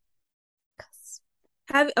 Cusp. Cusp.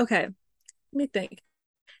 Have okay, let me think.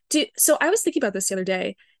 So I was thinking about this the other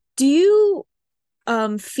day. Do you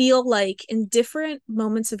feel like in different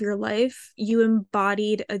moments of your life you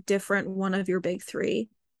embodied a different one of your big three?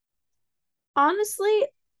 Honestly,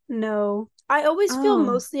 no. I always feel Oh,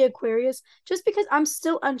 mostly Aquarius just because I'm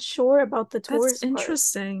still unsure about the that's Taurus part.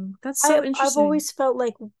 interesting. That's so I've interesting. always felt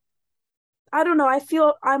like I don't know, I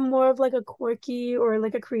feel I'm more of like a quirky or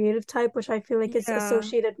like a creative type, which I feel like is Yeah.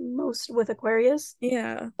 associated most with Aquarius.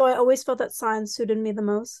 Yeah. So I always felt that sign suited me the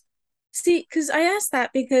most. See, because I asked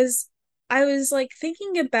that because I was like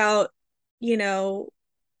thinking about, you know,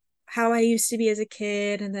 how I used to be as a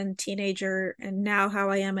kid and then teenager and now how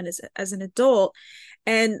I am as an adult.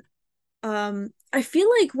 And I feel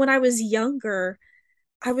like when I was younger,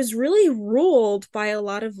 I was really ruled by a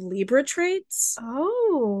lot of Libra traits.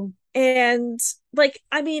 Oh, And like,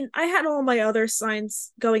 I mean, I had all my other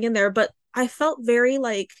signs going in there, but I felt very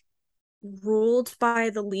like ruled by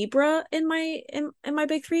the Libra in in my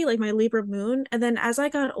big three, like my Libra moon. And then as I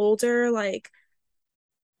got older, like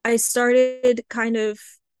I started kind of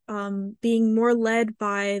being more led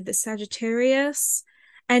by the Sagittarius.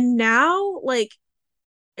 And now, like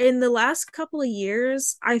in the last couple of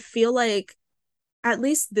years, I feel like at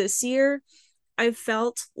least this year, I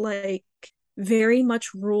felt like very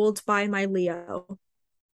much ruled by my Leo.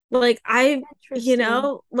 Like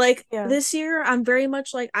interesting. like Yeah. this year I'm very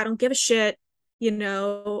much like I don't give a shit.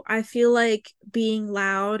 I feel like being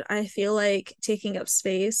loud. I feel like taking up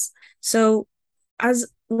space. So as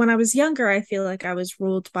when I was younger, I feel like I was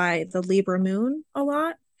ruled by the Libra moon a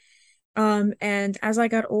lot. And as I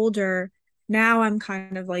got older, now I'm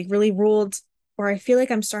kind of like really ruled, or I feel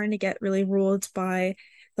like I'm starting to get really ruled by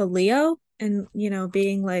the Leo and,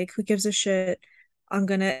 being like, who gives a shit? I'm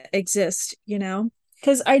gonna exist.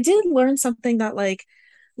 Because I did learn something that like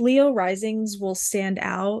Leo risings will stand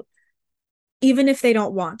out even if they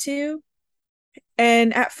don't want to.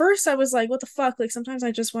 And at first I was like, what the fuck? Like sometimes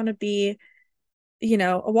I just want to be,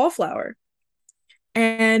 a wallflower.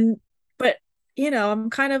 And but I'm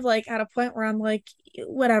kind of like at a point where I'm like,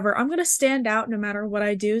 whatever, I'm gonna stand out no matter what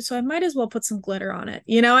I do. So I might as well put some glitter on it.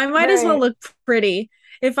 I might as well Right. look pretty.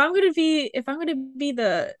 If I'm gonna be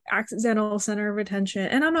the accidental center of attention,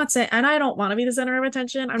 and I'm not saying and I don't want to be the center of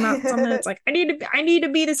attention. I'm not something that's like I need to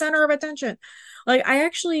be the center of attention. Like I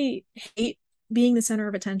actually hate being the center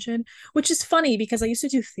of attention, which is funny because I used to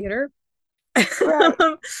do theater. Right.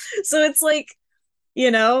 So it's like,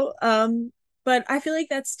 you know, um, but I feel like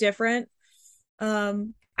that's different.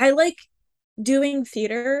 I like doing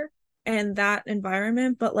theater and that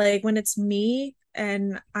environment, but like when it's me,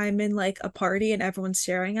 and I'm in like a party and everyone's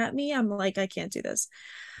staring at me, I'm like, I can't do this.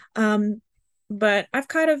 Um, but I've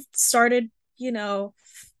kind of started, you know,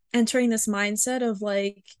 entering this mindset of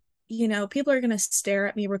like, people are gonna stare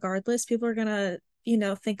at me regardless. People are gonna,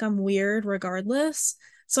 think I'm weird regardless.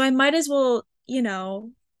 So I might as well,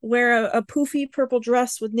 wear a poofy purple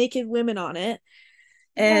dress with naked women on it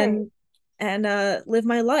Right. and live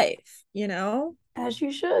my life, As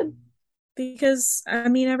you should. because I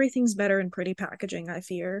mean everything's better in pretty packaging, I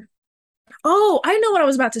fear. Oh, I know what I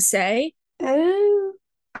was about to say. Oh,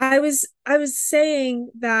 I was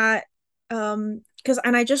saying that because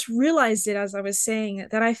and I just realized it as I was saying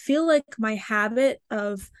it that I feel like my habit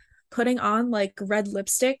of putting on like red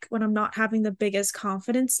lipstick when I'm not having the biggest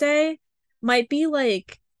confidence day might be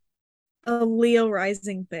like a Leo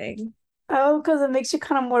rising thing. oh, because it makes you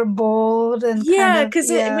kind of more bold and kind Yeah, of, because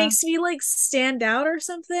it yeah, makes me like stand out or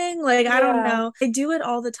something. Like I don't yeah. know. I do it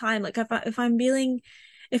all the time. Like if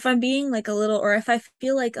I'm being like a little or if I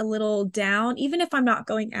feel like a little down, even if I'm not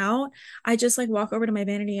going out, I just like walk over to my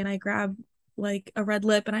vanity and I grab like a red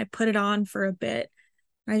lip and I put it on for a bit.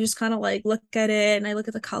 I just kind of like look at it and I look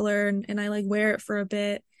at the color and I like wear it for a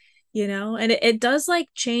bit, and it does like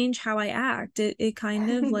change how I act. It kind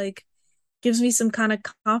of like gives me some kind of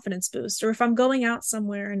confidence boost. Or if I'm going out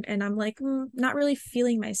somewhere and I'm like, not really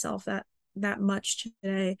feeling myself that much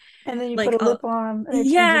today, And then you put like a lip on and it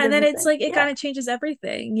changes yeah, and then it's everything. like it Yeah. kind of changes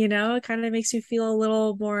everything, It kind of makes you feel a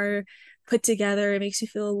little more put together. It makes you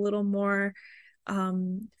feel a little more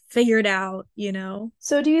figured out.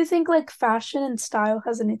 So do you think like fashion and style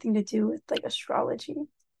has anything to do with like astrology?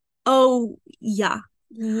 Oh, yeah.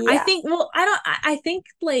 I Yeah, think, well, I don't, I think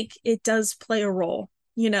like it does play a role.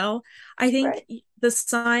 I think right. the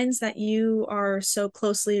signs that you are so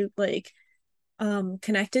closely like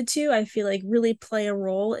connected to, I feel like really play a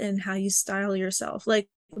role in how you style yourself. Like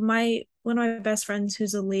my one of my best friends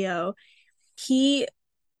who's a Leo, he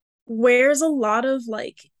wears a lot of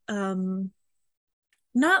like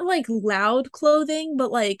not like loud clothing,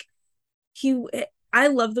 but like he I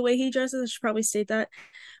love the way he dresses. I should probably state that.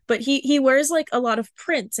 But he wears like a lot of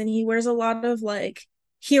prints and he wears a lot of like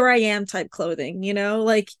here I am type clothing.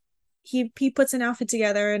 Like he puts an outfit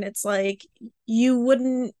together and it's like you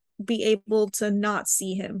wouldn't be able to not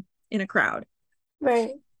see him in a crowd.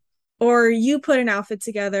 Right. Or you put an outfit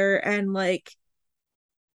together and like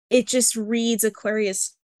it just reads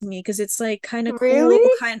Aquarius to me because it's like kind of cool, Really?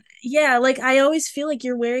 kind yeah, like I always feel like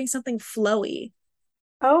you're wearing something flowy.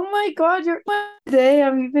 Oh my God, you're today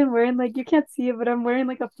I'm even wearing like you can't see it, but I'm wearing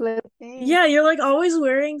like a flip thing. Yeah, you're like always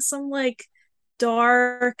wearing some like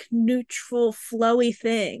dark, neutral, flowy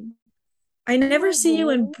thing. I Oh never my see you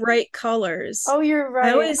in God. bright colors. Oh, you're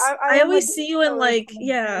I right. always I I am a always dark see you in color like kind of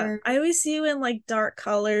yeah, girl. I always see you in like dark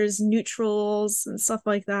colors, neutrals and stuff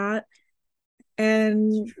like that.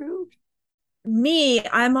 It's And true. me,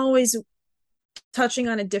 I'm always touching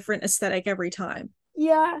on a different aesthetic every time.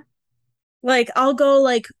 Yeah. Like I'll go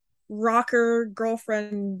like rocker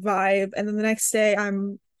girlfriend vibe and then the next day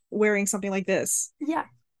I'm wearing something like this. Yeah.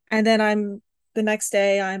 And then the next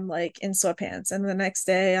day I'm like in sweatpants and the next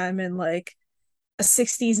day I'm in like a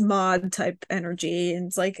 60s mod type energy and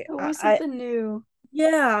it's like Always something new.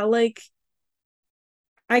 yeah, like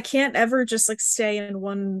I can't ever just like stay in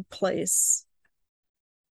one place.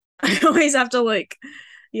 I always have to like,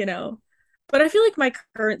 you know. But I feel like my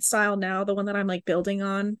current style now, the one that I'm like building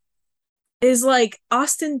on, is like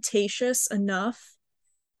ostentatious enough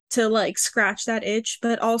to like scratch that itch,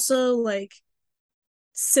 but also like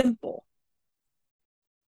simple,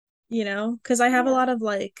 because I have a Yeah. lot of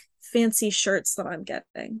like fancy shirts that I'm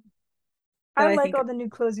getting that I I like think all the new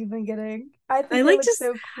clothes you've been getting. I I think it like looks just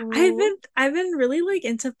so I've cool. been I've been really like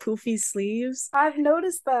into poofy sleeves. I've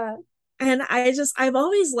noticed that. And I've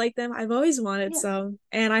always liked them. I've always wanted Yeah. some.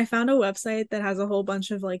 And I found a website that has a whole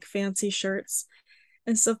bunch of like fancy shirts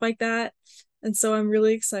and stuff like that. And so I'm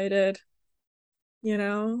really excited, you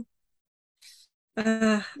know.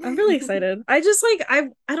 I'm really excited. I just like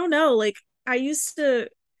I don't know, like I used to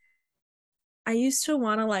I used to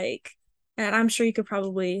want to like, and I'm sure you could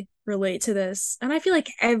probably relate to this. And I feel like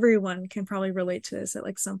everyone can probably relate to this at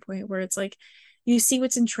like some point where it's like you see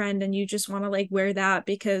what's in trend and you just want to like wear that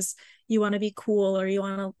because you want to be cool or you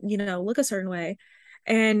want to, look a certain way.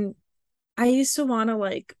 And I used to want to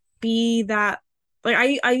like be that like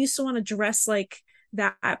I used to want to dress like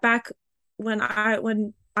that back when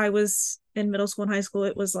I was in middle school and high school.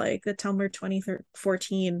 It was like the Tumblr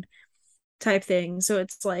 2014 type thing. So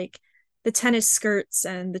it's like the tennis skirts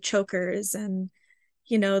and the chokers and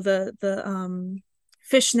the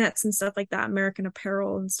fishnets and stuff like that, American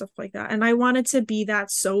Apparel and stuff like that. And I wanted to be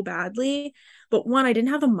that so badly. But one, I didn't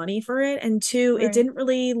have the money for it. And two, Right.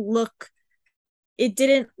 it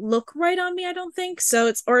didn't look right on me, I don't think. So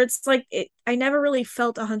it's like I never really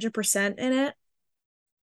felt 100% in it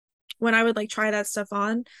when I would like try that stuff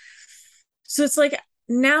on. So it's like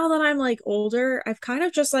now that I'm like older, I've kind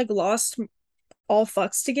of just like lost all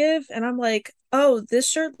fucks to give. And I'm like, oh, this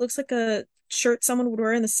shirt looks like a shirt someone would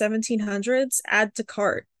wear in the 1700s. Add to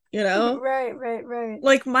cart, you know? Right, right, right.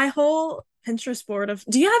 Like my whole Pinterest board of,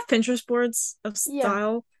 do you have Pinterest boards of Yeah.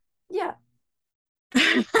 style? Yeah.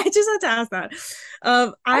 I just had to ask that.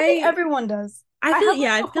 I think everyone does. I I feel, have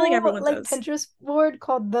yeah, I like a feel like whole everyone like does. Pinterest board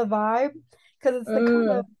called The Vibe because it's the kind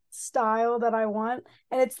of Mm. style that I want.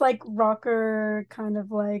 And it's like rocker kind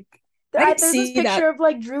of like I can there's this see picture that. of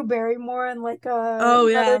like Drew Barrymore in like a Oh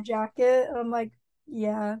leather yeah. jacket. And I'm like,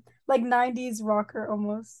 yeah, like 90s rocker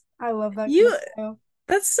almost. I love that kind of You style.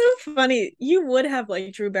 That's so funny. You would have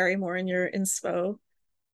like Drew Barrymore in your inspo.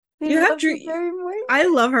 Do You you have love Drew. Drew Barrymore? I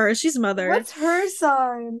love her. She's mother. What's her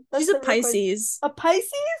sign? She's That's a the real question. Pisces. A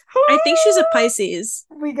Pisces? I think she's a Pisces.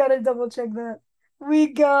 We gotta double check that. We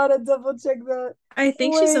gotta double check that. I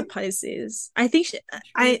think she's a Wait, Pisces. I think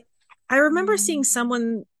Drew. I remember seeing Mm.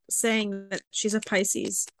 someone saying that she's a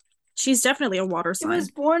Pisces. She's definitely a water She was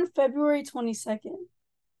sign. born February 22nd.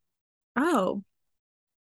 Oh,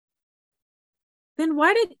 then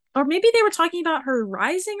why did or maybe they were talking about her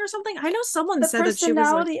rising or something? I know someone The said that she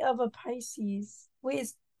was like personality of a Pisces. Wait,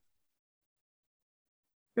 is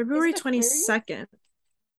February it Aquarius? 22nd.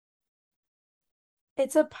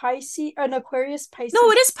 It's a Pisces, an Aquarius No,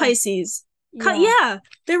 Pisces. it is Pisces. Yeah, Yeah,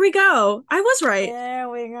 there we go. I was right. there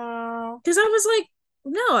we go. Because I was like,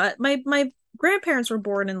 no, my grandparents were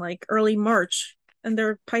born in like early March and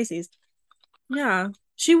they're Pisces. Yeah.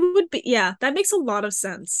 She would be, yeah, that makes a lot of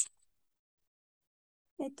sense.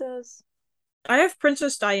 It does. I have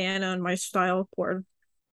Princess Diana on my style board.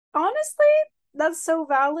 Honestly, that's so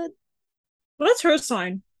valid. What's her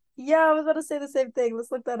sign? Yeah, I was about to say the same thing.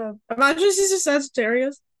 Let's look that up. Imagine she's a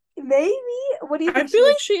Sagittarius. Maybe. What do you I think she feel is?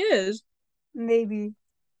 like she is. Maybe.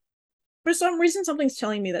 For some reason, something's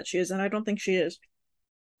telling me that she is, and I don't think she is.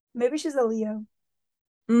 Maybe she's a Leo.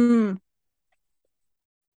 Mm.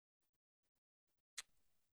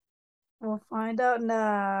 We'll find out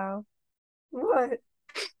now. What?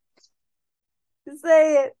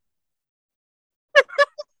 Say it.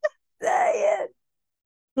 Say it.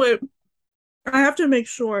 Wait, I have to make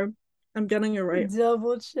sure I'm getting it right.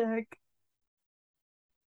 Double check.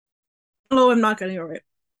 Oh, I'm not getting it right.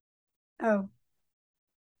 Oh.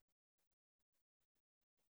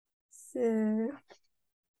 So,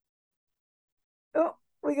 oh,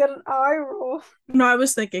 we got an eye roll. No, I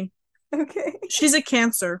was thinking. Okay. She's a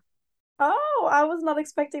Cancer. Oh, I was not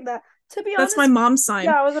expecting that. To be That's my honest, mom's yeah, sign.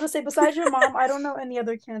 I was gonna say, besides your mom, I don't know any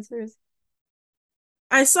other cancers.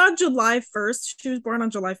 I saw July 1st. She was born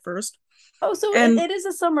on July 1st. Oh, so And it is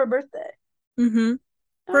a summer birthday. mm-hmm.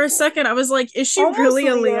 For a Okay. second, I was like, is she Almost really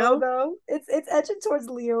a Leo, Leo? though. It's edging towards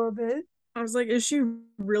Leo a bit. I was like, is she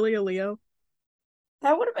really a Leo?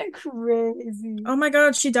 That would have been crazy. Oh my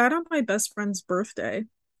God, she died on my best friend's birthday,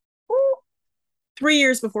 Ooh, 3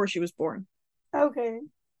 years before she was born. okay.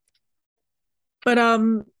 But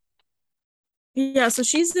yeah, so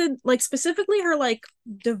she's in like specifically her like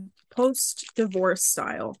post divorce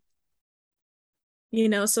style,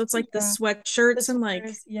 so it's like the Yeah. The sweatshirts and like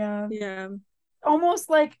sweaters, yeah. yeah. Almost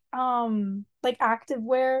like active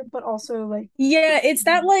wear, but also like Yeah, crazy. it's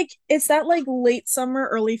that like late summer,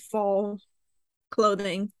 early fall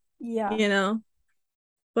clothing, Yeah. you know.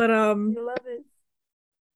 But You love it.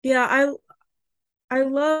 yeah, I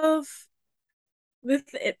love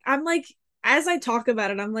with it. I'm like as I talk about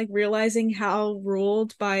it, I'm like realizing how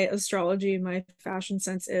ruled by astrology my fashion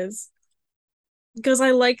sense is. Because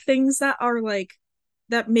I like things that are like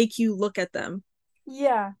that make you look at them.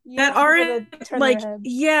 Yeah. You That want people aren't to turn their like head.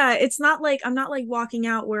 yeah, it's not like I'm not like walking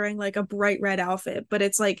out wearing like a bright red outfit, but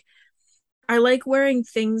it's like I like wearing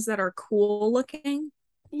things that are cool looking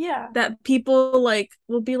Yeah. that people like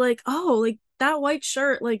will be like, "Oh, like that white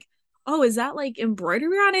shirt like oh, is that like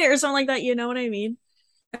embroidery on it or something like that, you know what I mean?"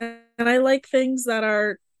 And I like things that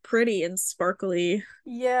are pretty and sparkly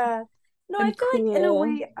Yeah. No, I and feel like in a cool.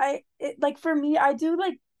 way like for me, I do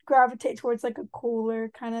like gravitate towards like a cooler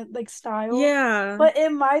kind of like style. Yeah. But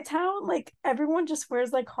in my town, like everyone just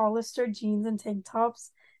wears like Hollister jeans and tank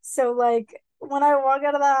tops. So like when I walk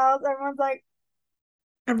out of the house, everyone's like,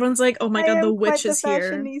 Everyone's like, "Oh my I God, the am witch quite the is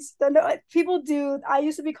here." fashionista. No, people do. I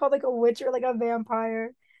used to be called like a witch or like a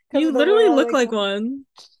vampire because You of the way literally I look like like one.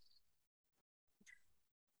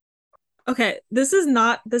 Okay, this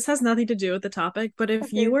has nothing to do with the topic, but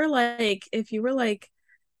Okay, if you were like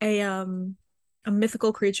a a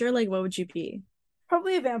mythical creature, like what would you be?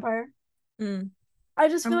 probably a vampire. Mm. I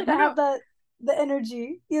just I feel like I wonder, have the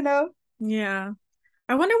energy, you know? yeah.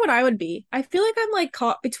 I wonder what I would be. I feel like I'm like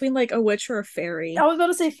caught between like a witch or a I fairy. was about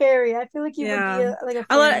to say fairy. I feel like you would be Yeah. like a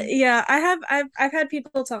fairy. Yeah, I've had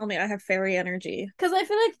people tell me I have fairy energy. Because I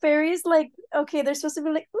feel like fairies, like, okay, they're supposed to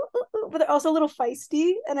be like, ooh, ooh, ooh, but they're also a little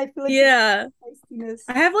feisty. And I feel like you Yeah. have feistiness.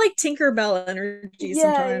 I have like Tinkerbell energy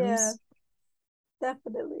Yeah, yeah, sometimes.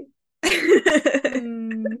 definitely.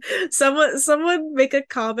 Hmm. Someone make a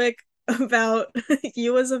comic about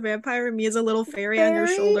you as a vampire and me as a little fairy on your Fairy?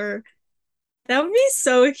 shoulder. That would be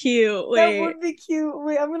so cute. That Wait, would be cute.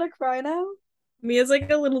 Wait, I'm gonna cry now. me as like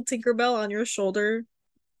a little Tinkerbell on your shoulder.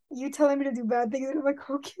 You telling me to do bad things, and I'm like,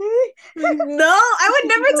 okay. No, I would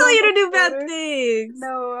never Tinkerbell tell on you my to do bad shoulder. things.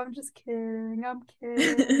 No, I'm just kidding. I'm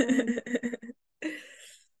kidding.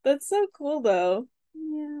 That's so cool though.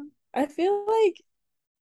 Yeah. I feel like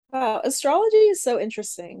wow, astrology is so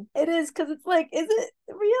interesting. It is because it's like, is it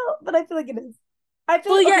real? But I feel like it is. I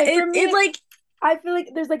feel Well, like yeah, okay, for it me, like I feel like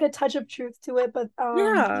there's like a touch of truth to it, but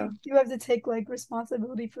yeah. you have to take like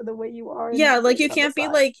responsibility for the way you are and Yeah, not like base it on the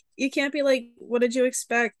sign. you can't be like, what did you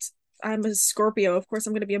expect? I'm a Scorpio. Of course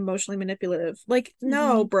I'm gonna be emotionally manipulative. Like,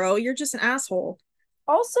 no, Hmm. bro, you're just an asshole,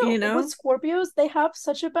 Also, you with know? Scorpios, they have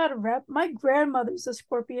such a bad rep. My grandmother's a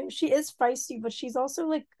Scorpio. She is feisty, but she's also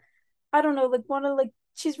like, I don't know, like one of like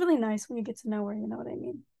she's really nice when you get to know her, you know what I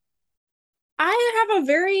mean? I have a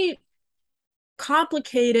very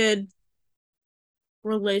complicated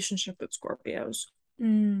relationship with Scorpios.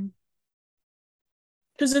 Mm.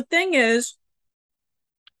 Because the thing is,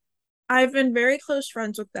 I've been very close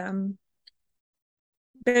friends with them.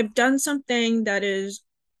 They've done something that is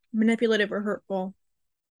manipulative or hurtful.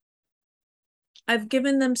 I've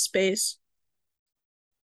given them space.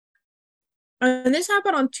 And this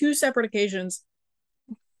happened on two separate occasions.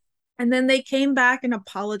 And then they came back and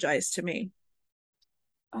apologized to me.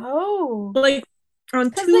 Oh, Like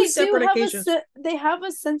on because two they do separate have occasions. they have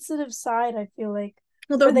a sensitive side, I feel like,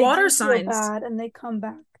 Well, where they do feel bad and they come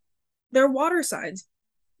back. they're water signs.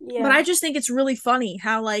 But I Yeah, just think it's really funny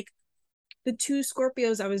how like the two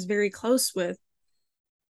Scorpios I was very close with,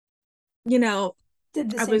 you know, did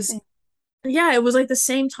the I same was thing. yeah, it was like the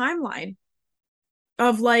same timeline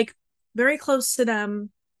of like very close to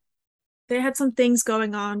them. They had some things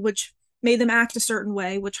going on which made them act a certain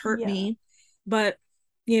way, which hurt Yeah. me. But,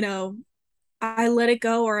 you know, I let it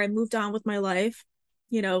go or I moved on with my life,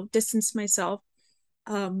 distanced myself.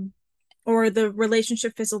 Um, or the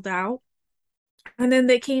relationship fizzled out. And then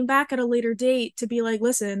they came back at a later date to be like,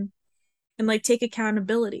 listen, and like take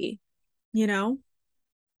accountability, you know?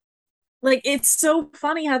 Like it's so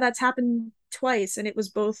funny how that's happened twice and it was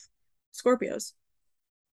both Scorpios.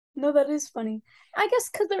 No, that is funny. I guess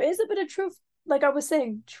because there is a bit of truth, like I was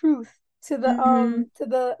saying, truth Mm-hmm. to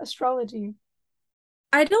the astrology.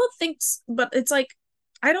 I don't think, but it's like,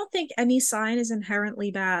 I don't think any sign is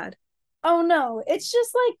inherently bad. Oh no, it's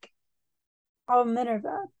just like all men are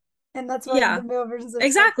bad. And that's why the Yeah, male versions are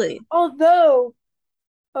so exactly. although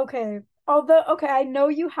although okay, I know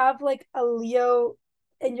you have like a Leo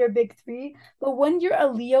in your big three, but when you're a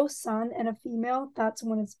Leo sun and a female, that's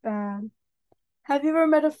when it's bad. Have you ever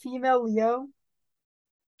met a female Leo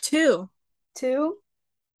Two. too?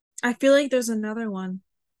 I feel like there's another one.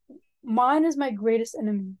 Mine is my greatest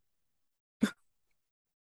enemy.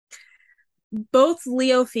 Both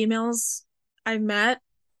Leo females I met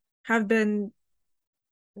have been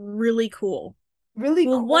really cool. Really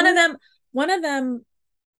Well, cool. one of them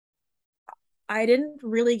I didn't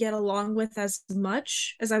really get along with as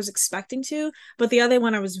much as I was expecting to, but the other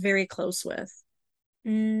one I was very close with.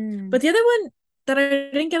 Mm. But the other one that I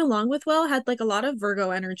didn't get along with well had like a lot of Virgo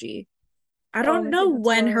energy. I Oh, don't maybe know that's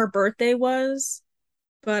when why. her birthday was,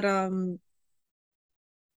 but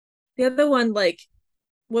the other one like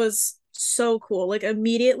was so cool. Like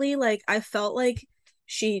immediately like I felt like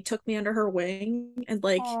she took me under her wing and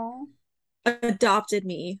like Oh, adopted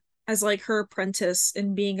me as like her apprentice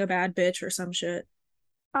in being a bad bitch or some shit.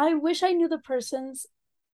 I wish I knew the person's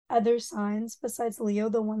other signs besides Leo,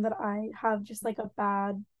 the one that I have just like a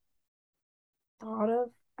bad thought of.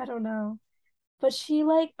 I don't know. But she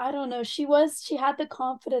like, I don't know. She had the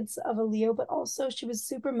confidence of a Leo, but also she was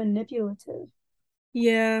super manipulative.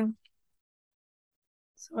 Yeah.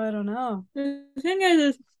 So I don't know. The thing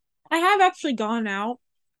is I have actually gone out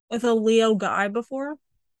with a Leo guy before,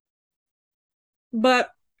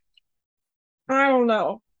 but I don't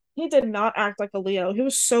know. He did not act like a Leo. He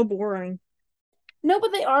was so boring. No,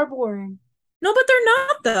 but they are boring. No, but they're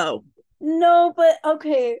not though. No, but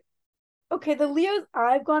okay. Okay, the Leos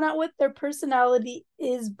I've gone out with, their personality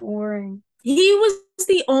is boring He was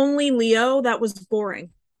the only Leo that was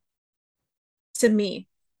boring to me.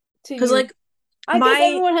 to Because you. like I guess my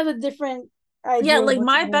everyone has a different yeah, idea of like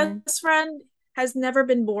what's my boring. best friend has never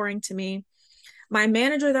been boring to me. My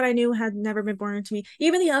manager that I knew had never been boring to me.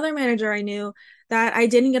 Even the other manager I knew that I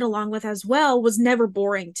didn't get along with as well was never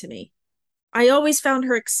boring to me. I always found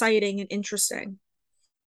her exciting and interesting.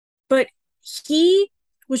 But he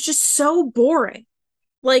was just so boring.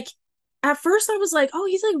 Like at first I was like, oh,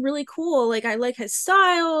 he's like really cool. Like I like his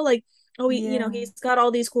style. Like, oh, Yeah. he's got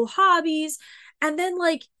all these cool hobbies. And then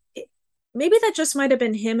like maybe that just might have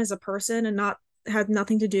been him as a person and not had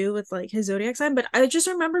nothing to do with like his zodiac sign. But I just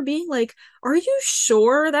remember being like, are you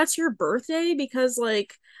sure that's your birthday? Because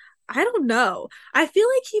like I don't know. I feel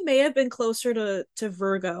like he may have been closer to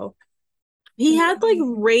Virgo. He had like Maybe.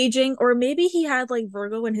 raging, or maybe he had like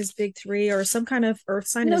Virgo in his big three or some kind of earth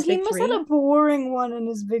sign in No, his he big must have three. a boring one in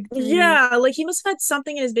his big three. Yeah, like he must have had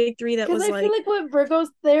something in his big three that Because was I feel like, like with Virgos,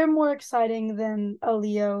 they're more exciting than a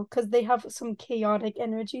Leo because they have some chaotic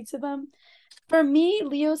energy to them. For me,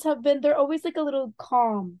 Leos have been, they're always like a little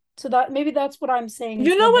calm. So that maybe that's what I'm saying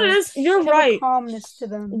you know instead what it of is? they You're have a right. calmness to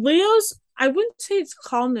them. Leos, I wouldn't say it's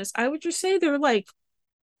calmness. I would just say they're like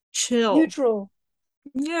chill. Neutral.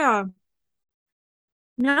 Yeah.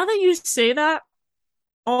 Now that you say that,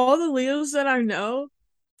 all the Leos that I know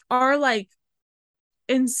are like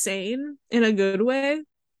insane in a good way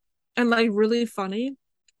and like really funny,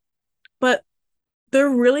 but they're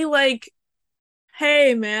really like,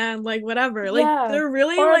 hey man, like whatever. Like Yeah. they're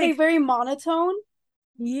really Or are they like, very monotone?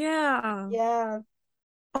 yeah. Yeah.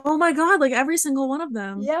 Oh my God, like every single one of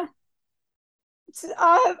them. Yeah.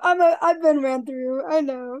 I've been ran through. I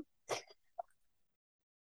know.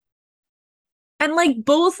 And like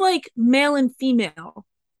both like male and female.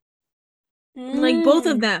 Like both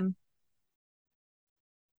of Mm. them.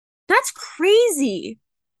 That's crazy.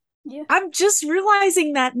 Yeah. I'm just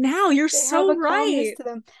realizing that now. You're They have so a calmness right. to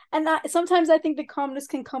them. And sometimes I think the calmness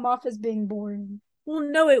can come off as being boring. Well,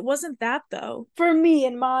 no, it wasn't that though. For me,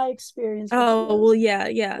 in my experience with Oh, well, Leos. yeah,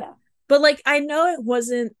 yeah. Yeah. But like I know it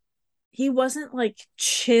wasn't he wasn't like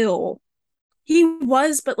chill. He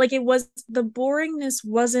was, but like it was the boringness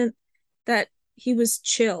wasn't that he was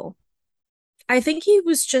chill. I think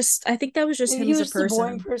that was just Maybe him he as a was just a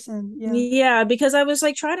boring person. person. Yeah. Yeah, because I was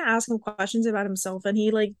like trying to ask him questions about himself and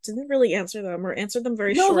he like didn't really answer them or answered them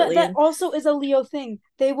very No, shortly. that And also is a Leo thing.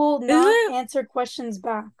 They will is not it? answer questions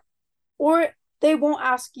back, or they won't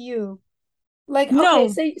ask you. Like, okay,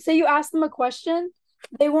 No, say you ask them a question,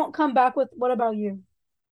 they won't come back with "What about you?"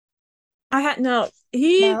 I had no.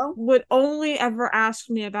 He No. would only ever ask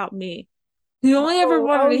me about me. He only ever Oh,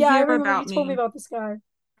 wanted oh to yeah, I hear remember you about told me me. about this guy,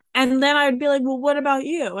 And then I'd be like, well, what about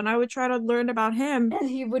you? And I would try to learn about him. and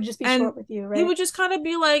he would just be And short with you, he right? would just kind of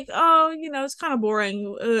be like, oh, it's kind of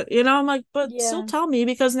boring. I'm like, but still Yeah. tell me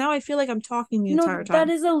because now I feel like I'm talking the No, entire that time.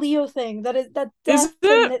 is a Leo thing. That Is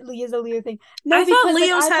it? definitely is a Leo thing. No, I thought because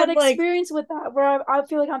like Leos I've had had like, experience with that where I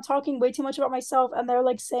feel like I'm talking way too much about myself and they're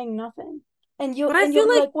like saying nothing. but I And feel you'll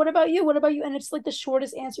be like, like, "What about you? What about you?" And it's like the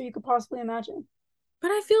shortest answer you could possibly imagine. but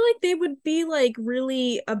I feel like they would be like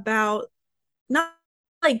really about not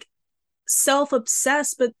like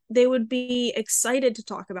self-obsessed, but they would be excited to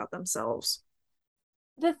talk about themselves.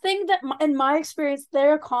 The thing that in my experience,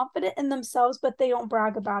 they're confident in themselves, but they don't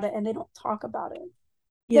brag about it and they don't talk about it.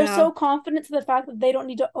 They're Yeah. so confident to the fact that they don't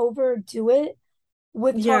need to overdo it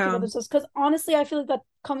with talking about Yeah. themselves. Because honestly, I feel like that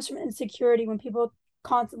comes from insecurity when people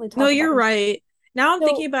constantly No, talk about you're themselves. right. Now I'm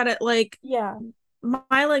thinking So about it like yeah,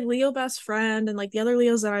 my like Leo best friend and like the other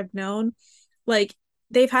Leos that I've known, like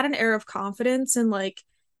they've had an air of confidence and like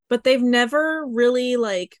but they've never really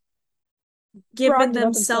like given bragged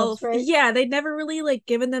about themselves, themselves right? yeah, they've never really like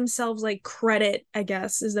given themselves like credit, I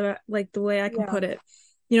guess is the like the way I can Yeah. put it.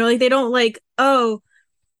 Like they don't like, oh,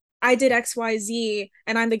 I did XYZ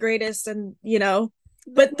and I'm the greatest and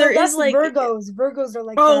but there No, is that's like Virgos. Virgos are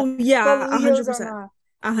like that, oh but yeah, a hundred Leos are percent. not.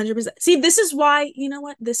 100%. See, this is why, you know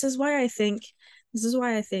what? This is why I think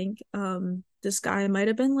this guy might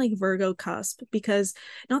have been like Virgo cusp because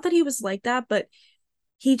not that he was like that, but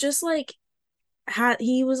he just like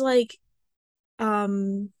he was like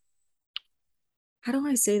um how do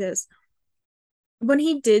I say this? When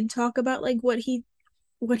he did talk about like what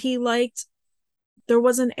he liked, there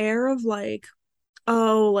was an air of like,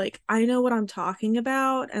 oh, like I know what I'm talking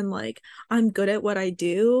about and like I'm good at what I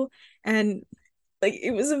do. And like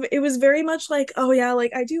it was very much like, oh yeah,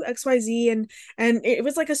 like I do XYZ and it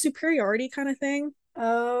was like a superiority kind of thing.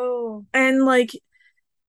 Oh, And like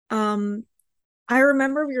um I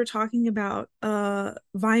remember we were talking about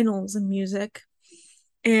vinyls and music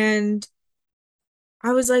and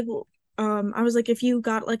I was like, I was like, if you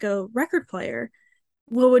got like a record player,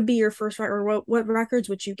 what would be your first record, or what records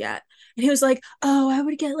would you get? And he was like, oh, I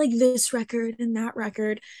would get like this record and that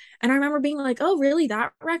record. And I remember being like, oh, really,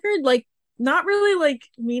 that record? Like, not really like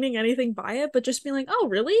meaning anything by it, but just being like, oh,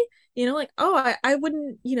 really? Like, oh, I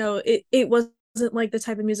wouldn't, it wasn't like the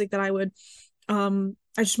type of music that I would.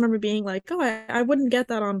 I just remember being like, oh, I wouldn't get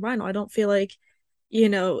that on vinyl. I don't feel like,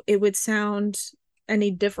 it would sound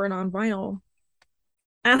any different on vinyl.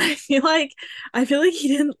 And I feel like he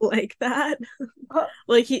didn't like that. Uh,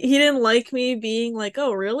 Like he didn't like me being like,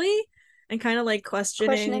 "Oh, really?" and kind of like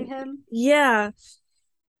questioning questioning. him. Yeah.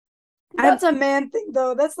 I That's a man thing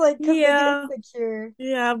though. That's like because they get yeah. insecure.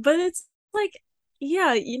 Yeah, but it's like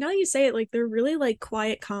yeah, you say it like they're really like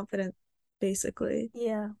quiet confident basically.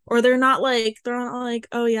 Yeah. Or they're not like,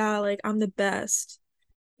 "Oh yeah, like I'm the best."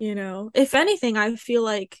 If anything, I feel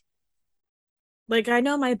like I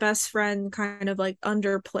know my best friend kind of like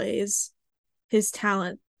underplays his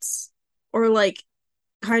talents, or like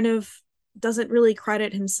kind of doesn't really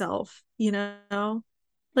credit himself.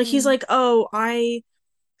 Like he's Mm. like, "Oh, I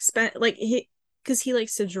spent like he because he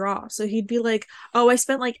likes to draw. So he'd be like, "Oh, I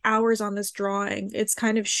spent like hours on this drawing. It's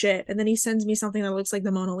kind of shit." And then he sends me something that looks like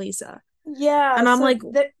the Mona Lisa. Yeah, And I'm so like,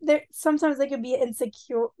 there sometimes they could be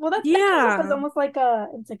insecure. Well, that comes up as "Yeah." almost like a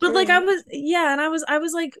But like I insecurity. was yeah, and I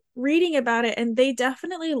was like reading about it, and they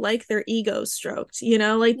definitely like their ego stroked.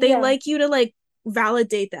 Like they Yeah. like you to like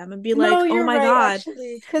validate them and be No, like, "Oh you're my right, God,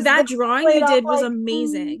 actually, because they that drawing play it you off did was like,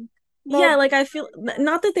 amazing." no, Yeah, like I you're feel right, yeah.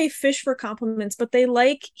 not that they fish for compliments, but they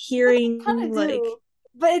like No, they hearing kind of like do,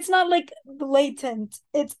 but it's not like blatant.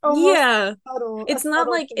 It's almost yeah, a it's not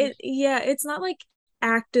subtle like fish. it's not like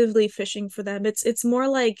actively fishing for them. It's more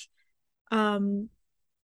um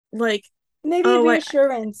like Maybe oh I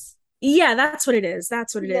reassurance. yeah, that's what it is.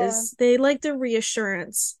 That's what it Yeah, is. They like the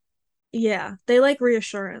reassurance. Yeah, they like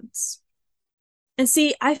reassurance. And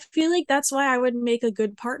see, I feel like that's why I would make a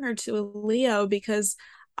good partner to a Leo, because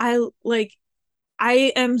I like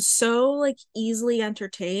I am so like easily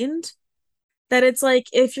entertained that it's like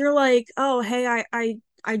if you're like, "Oh, hey,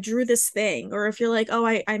 I drew this thing," or if you're like, "Oh,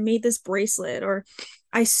 I made this bracelet," or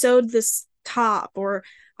 "I sewed this top," or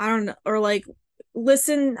I don't know, or like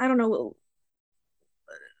listen, I don't know,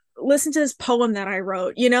 listen to this poem that I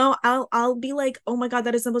wrote, I'll be like, "Oh my God,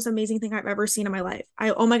 that is the most amazing thing I've ever seen in my life."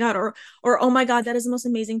 Oh my God, or oh my God, that is the most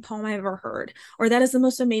amazing poem I've ever heard, or that is the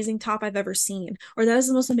most amazing top I've ever seen, or that is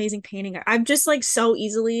the most amazing painting. I'm just like so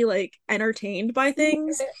easily like entertained by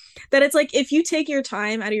things yeah. that it's like if you take your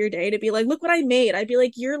time out of your day to be like, "Look what I made," I'd be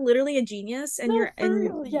like, "You're literally a genius, and No, your for and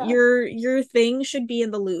real, yeah. your thing should be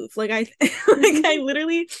in the Louvre." Like I like I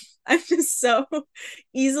literally I'm just so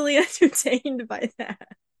easily entertained by that.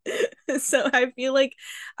 So I feel like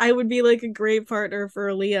I would be like a great partner for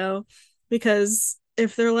a Leo, because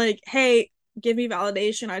if they're like, "Hey, give me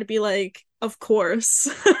validation," I'd be like, "Of course."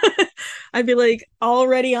 I'd be like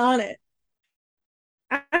already on it.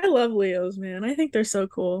 I love Leos, man. I think they're so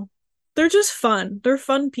cool. They're just fun. They're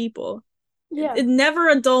fun people. Yeah, Never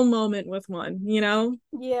a dull moment with one,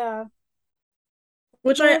 yeah.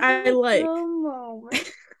 which I Never a like. dull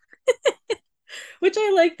moment. Which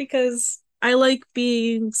I like because I like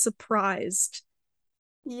being surprised.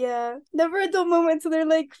 Yeah, never a dull moment. So they're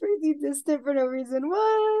like crazy distant for no reason.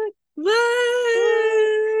 What? What?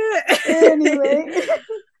 What? Anyway,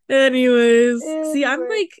 Anyways, see, anyway.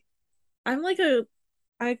 I'm like a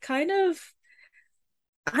I kind of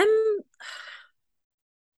I'm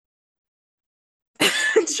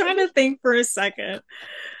trying to think for a second.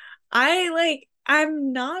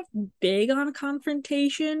 I'm not big on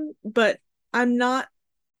confrontation, but I'm not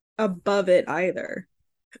above it either.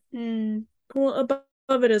 Hmm. Well,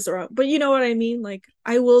 above it is wrong, but you know what I mean? Like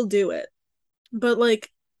I will do it. But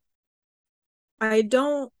like I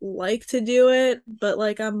don't like to do it, but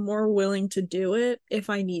like I'm more willing to do it if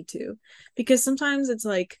I need to. Because sometimes it's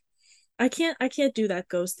like I can't do that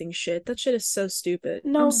ghosting shit. That shit is so stupid.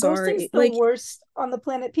 I'm No, ghosting's sorry. the Like worst on the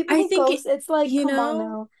planet. People I who think ghost, it's like, you come on know,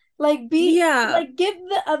 now. yeah. Give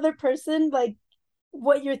the other person like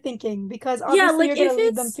what you're thinking because Yeah, obviously like you're gonna if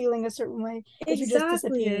leave them it's feeling a certain way if you just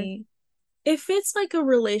disappear. exactly if it's like a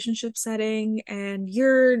relationship setting and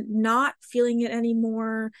you're not feeling it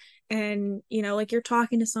anymore, and like you're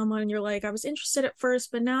talking to someone and you're like, I was interested at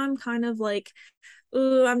first, but now I'm kind of like,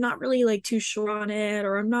 ooh, I'm not really like too sure on it,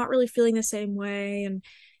 or I'm not really feeling the same way. And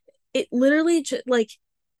it literally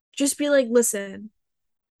just be like, listen,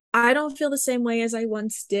 I don't feel the same way as I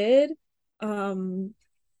once did.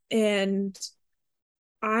 And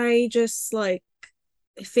I just like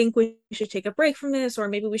think we should take a break from this, or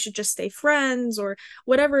maybe we should just stay friends, or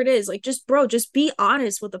whatever it is. Like, just, bro, just be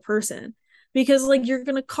honest with the person. because like you're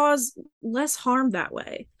gonna cause less harm that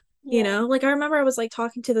way. You Yeah. know, like I remember I was like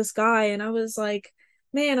talking to this guy and I was like,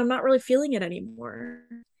 man, I'm not really feeling it anymore.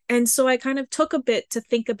 And so I kind of took a bit to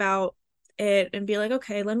think about it and be like,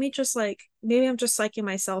 okay, let me just like maybe I'm just psyching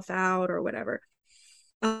myself out or whatever.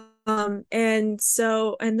 And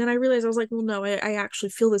so, and then I realized I was like, well, no, I actually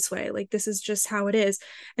feel this way. Like, this is just how it is.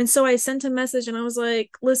 And so I sent a message and I was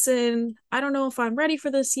like, listen, I don't know if I'm ready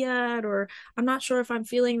for this yet, or I'm not sure if I'm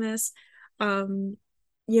feeling this. Um,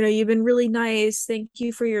 you've been really nice. Thank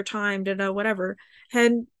you for your time, to know whatever.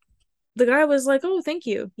 And the guy was like, oh, thank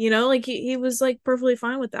you. Like he was like perfectly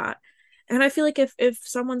fine with that. And I feel like if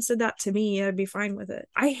someone said that to me, I'd be fine with it.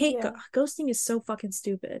 I hate Yeah. ghosting is so fucking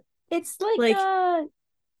stupid. It's Like,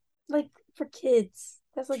 like for kids.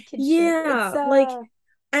 That's like kid shit. yeah, like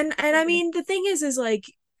and I Stupid. mean the thing is like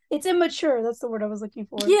It's immature. That's the word I was looking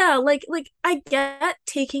for. yeah, like I get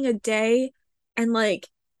taking a day and like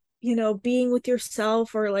being with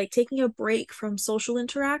yourself or like taking a break from social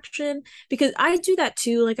interaction because I do that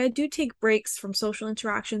too. Like I do take breaks from social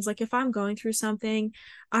interactions. Like if I'm going through something,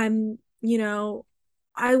 I'm,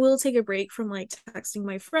 I will take a break from like texting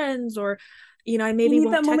my friends or I You maybe need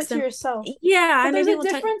won't that moment text to them. yourself. Yeah, I But there's maybe a won't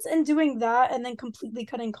text. difference in doing that and then completely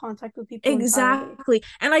cutting contact with people entirely. Exactly.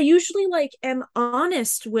 And I usually like am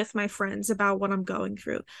honest with my friends about what I'm going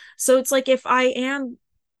through. So it's like if I am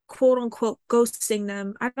quote unquote ghosting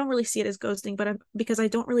them, I don't really see it as ghosting, but because I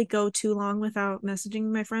don't really go too long without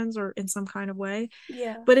messaging my friends or in some kind of way.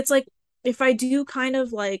 Yeah. But it's like if I do kind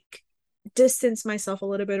of like distance myself a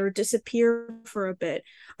little bit or disappear for a bit,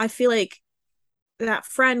 I feel like that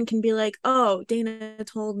friend can be like, "Oh, Dana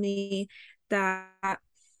told me that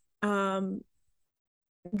um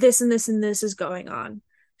this and this and this is going on."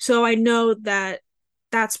 So I know that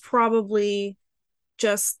that's probably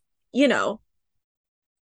just, you know,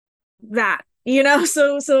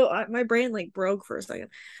 so my brain like broke for a second.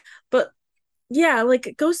 But yeah, like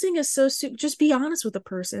ghosting is just be honest with the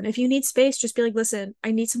person. If you need space, just be like, listen,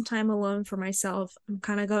 I need some time alone for myself. I'm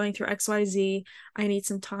kind of going through XYZ. I need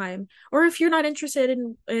some time. Or if you're not interested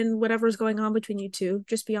in whatever's going on between you two,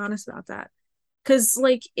 just be honest about that. Because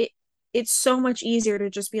like it's so much easier to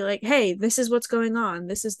just be like, hey, this is what's going on.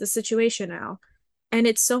 This is the situation now. And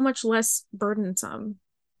it's so much less burdensome.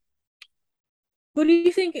 What do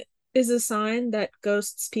you think is a sign that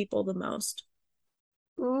ghosts people the most?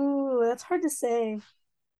 Ooh, that's hard to say.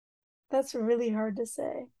 That's really hard to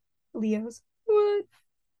say. Leos. What?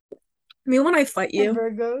 I mean, when I fight And you,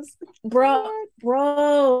 Virgos. bro,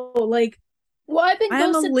 What? like Well, I've been I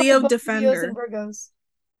am a ghosted by Leo both Leos and defender. Virgos.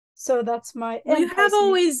 So that's my Well, you and have Pisces.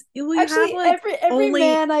 always, well, you have Actually, like every only,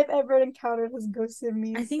 man I've ever encountered has ghosted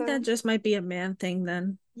me. I think that So just might be a man thing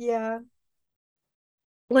then. yeah.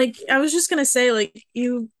 Like, I was just gonna say, like,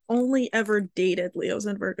 you only ever dated Leos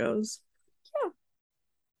and Virgos. Yeah.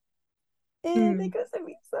 And they Hmm. ghosted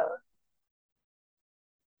me. So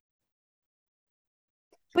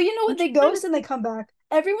but you know I'm what? They trying to ghost and they come back.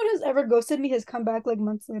 Everyone who's ever ghosted me has come back like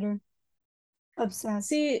months later. Obsessed.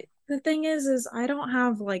 see, the thing is I don't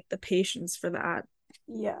have like the patience for that.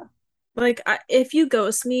 Yeah. Like, if you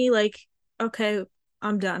ghost me, like, okay,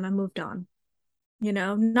 I'm done. I moved on.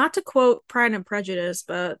 Not to quote Pride and Prejudice,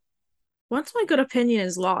 but once my good opinion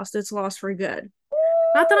is lost, it's lost for good.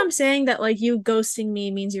 Not that I'm saying that like you ghosting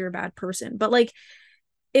me means you're a bad person, but like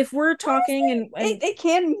if we're talking Honestly, and it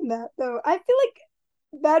can mean that though. I feel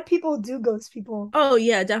like bad people do ghost people. oh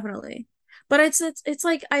yeah, definitely. But it's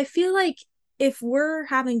like I feel like if we're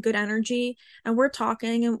having good energy and we're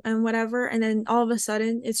talking and whatever, and then all of a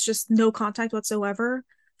sudden it's just no contact whatsoever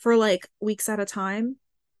for like weeks at a time,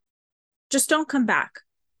 just don't come back.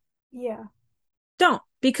 Yeah. Don't,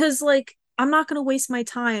 because like I'm not gonna waste my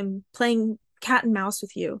time playing cat and mouse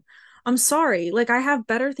with you. I'm sorry. Like I have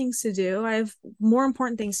better things to do. I have more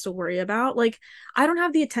important things to worry about. Like I don't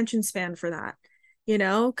have the attention span for that,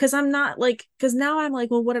 because I'm not like, because now I'm like,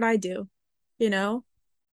 well, what did I do? You know?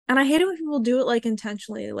 And I hate it when people do it like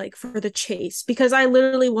intentionally, like for the chase, because I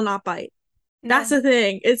literally will not bite. That's No. the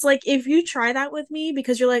thing. It's like if you try that with me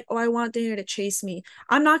because you're like, oh, I want Dana to chase me,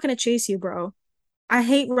 I'm not gonna chase you, bro. I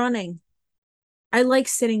hate running. I like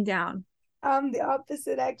sitting down. I'm the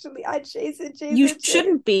opposite actually. I chase it, chase You it, chase.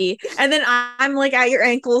 shouldn't be. And then I'm like at your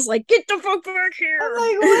ankles, like, get the fuck back I'm here.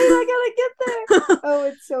 like, wait, I gotta get there. Oh,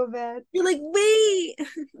 it's so bad. You're like, wait.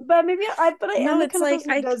 But maybe but I am No, the it's kind of like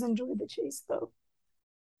person who does enjoy the chase though.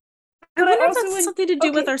 I But I wonder if also that's something to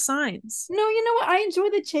do with okay. our signs. No, you know what? I enjoy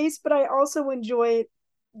the chase, but I also enjoy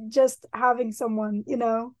just having someone,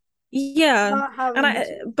 Yeah. not having the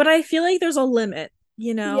chase. But I feel like there's a limit.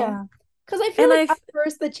 Yeah. Because I feel And like at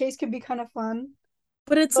first the chase can be kind of fun,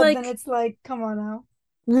 but it's but then like, it's like, come on now.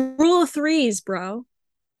 Rule of threes, bro.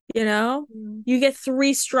 You know? Mm. You get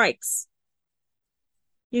three strikes.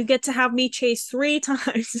 You get to have me chase three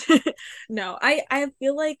times. No, I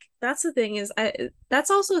feel like that's the thing is I that's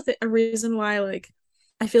also a reason why like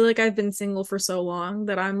I feel like I've been single for so long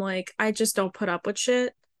that I'm like I just don't put up with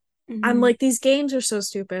shit. I'm Hmm. like these games are so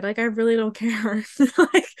stupid. Like I really don't care.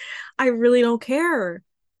 Like I really don't care.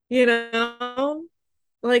 You know?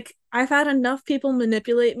 Like I've had enough people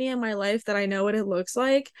manipulate me in my life that I know what it looks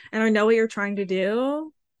like and I know what you're trying to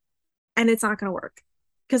do and it's not going to work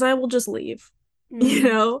because I will just leave. You Mm.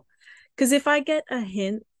 know? Because if I get a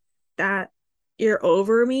hint that you're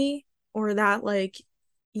over me or that, like,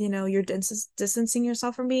 you're distancing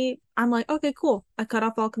yourself from me, I'm like, okay, cool. I cut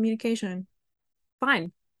off all communication.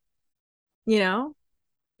 Fine. You know?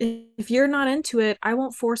 If you're not into it, I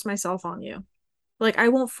won't force myself on you. Like, I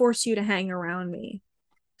won't force you to hang around me.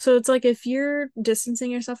 So it's like if you're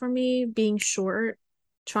distancing yourself from me, being short,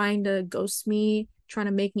 trying to ghost me, trying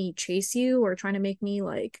to make me chase you, or trying to make me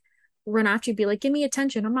like run after you, be like, give me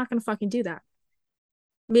attention. I'm not gonna fucking do that.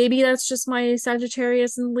 Maybe that's just my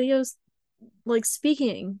Sagittarius and Leo's like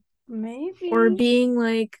speaking or Maybe. being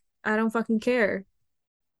like, I don't fucking care.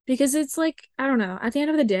 Because it's like, I don't know. At the end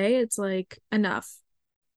of the day, it's like enough.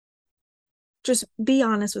 Just be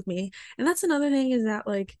honest with me. And that's another thing is that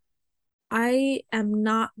like I am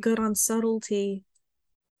not good on subtlety,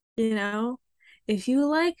 you know? If you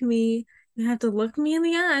like me, you have to look me in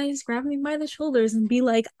the eyes, grab me by the shoulders, and be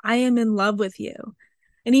like, I am in love with you.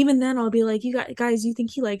 And even then, I'll be like, you guys, you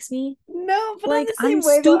think he likes me? No, but I'm Like, the I'm same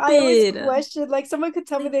way though. I always stupid. question, like someone could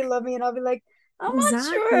tell me they Like, love me and I'll be like, I'm not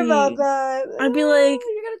sure about exactly. that. I'd be like,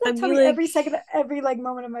 You're gonna like I'd tell be me like, every second, every like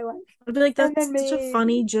moment of my life. I'd be like, And that's then such a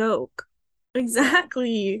funny maybe, joke. yeah.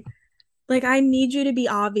 Exactly. Like, I need you to be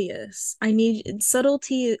obvious. I need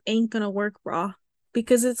subtlety ain't gonna work, bro.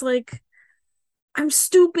 Because it's like, I'm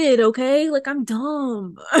stupid, okay? Like, I'm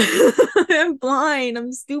dumb. I'm blind.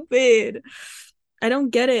 I'm stupid. I don't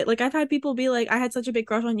get it. Like, I've had people be like, I had such a big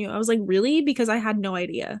crush on you. I was like, really? Because I had no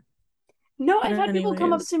idea. No, But I've had people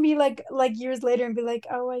come up anyways, to me like years later and be like,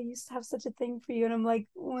 "Oh, I used to have such a thing for you," and I'm like,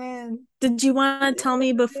 "When? did you want to tell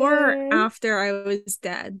me before or When? after I was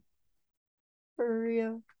dead? For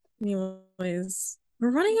real?" Anyways, we're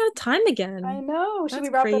running out of time I again. know. Should That's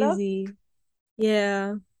we wrap it up? crazy.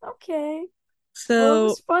 Yeah. Okay. Well, it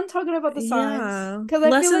was So, fun talking about the signs yeah. because I feel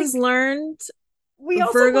Lessons like learned, we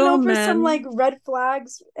also went Virgo over some like men. red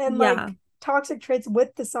flags and Yeah. like toxic traits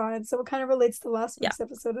with the signs, so it kind of relates to last Yeah. week's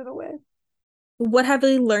episode in a way. What have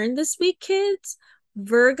we learned this week, kids?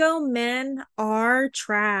 Virgo men are They're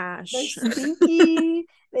trash. stinky.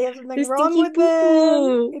 They have something They're wrong stinky with poo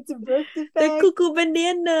them. poo. It's a birth They're defect. cuckoo Being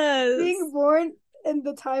bananas. born in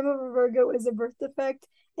the time of a Virgo is a birth defect,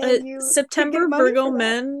 and you could get September money Virgo for that.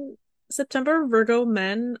 men. September Virgo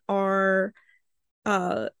men are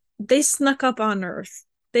they snuck up on Earth.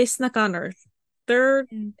 They snuck on Earth. They're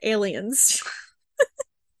Mm. aliens.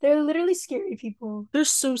 They're literally scary people. They're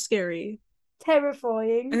so scary.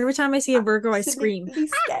 Terrifying. Every time I see a Virgo, I scream.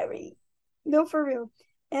 Absolutely scary. No, for real.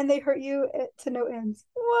 And they hurt you to no ends.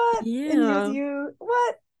 What? And use Yeah. you?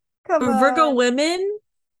 What? Come Virgo on. women,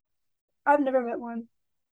 I've never met one.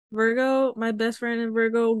 Virgo, my best friend and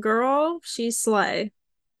Virgo girl, she's slay.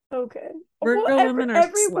 Okay. Well, Virgo women are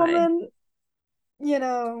every slay. woman, you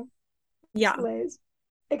know, Yeah. slays.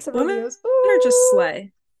 Except for Women Leo's. are just Ooh.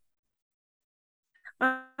 slay.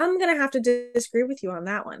 I'm gonna have to disagree with you on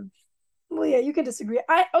that one. Well, yeah, you can disagree.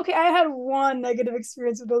 I had one negative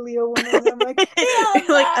experience with a Leo woman, and I'm like,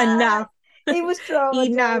 yeah, Like that enough. it was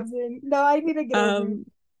Enough. traumatizing. No, I need to get over it. Um,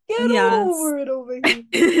 Get yes. over it over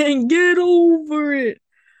here. Get over it.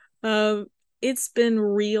 Um, it's been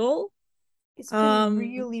real. It's been Um,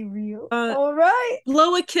 really real. uh, All right.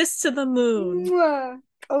 blow a kiss to the moon. Mwah.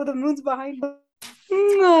 Oh, the moon's behind me.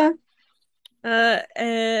 Mwah. Uh,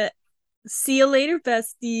 uh, see you later,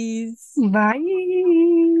 besties. Bye.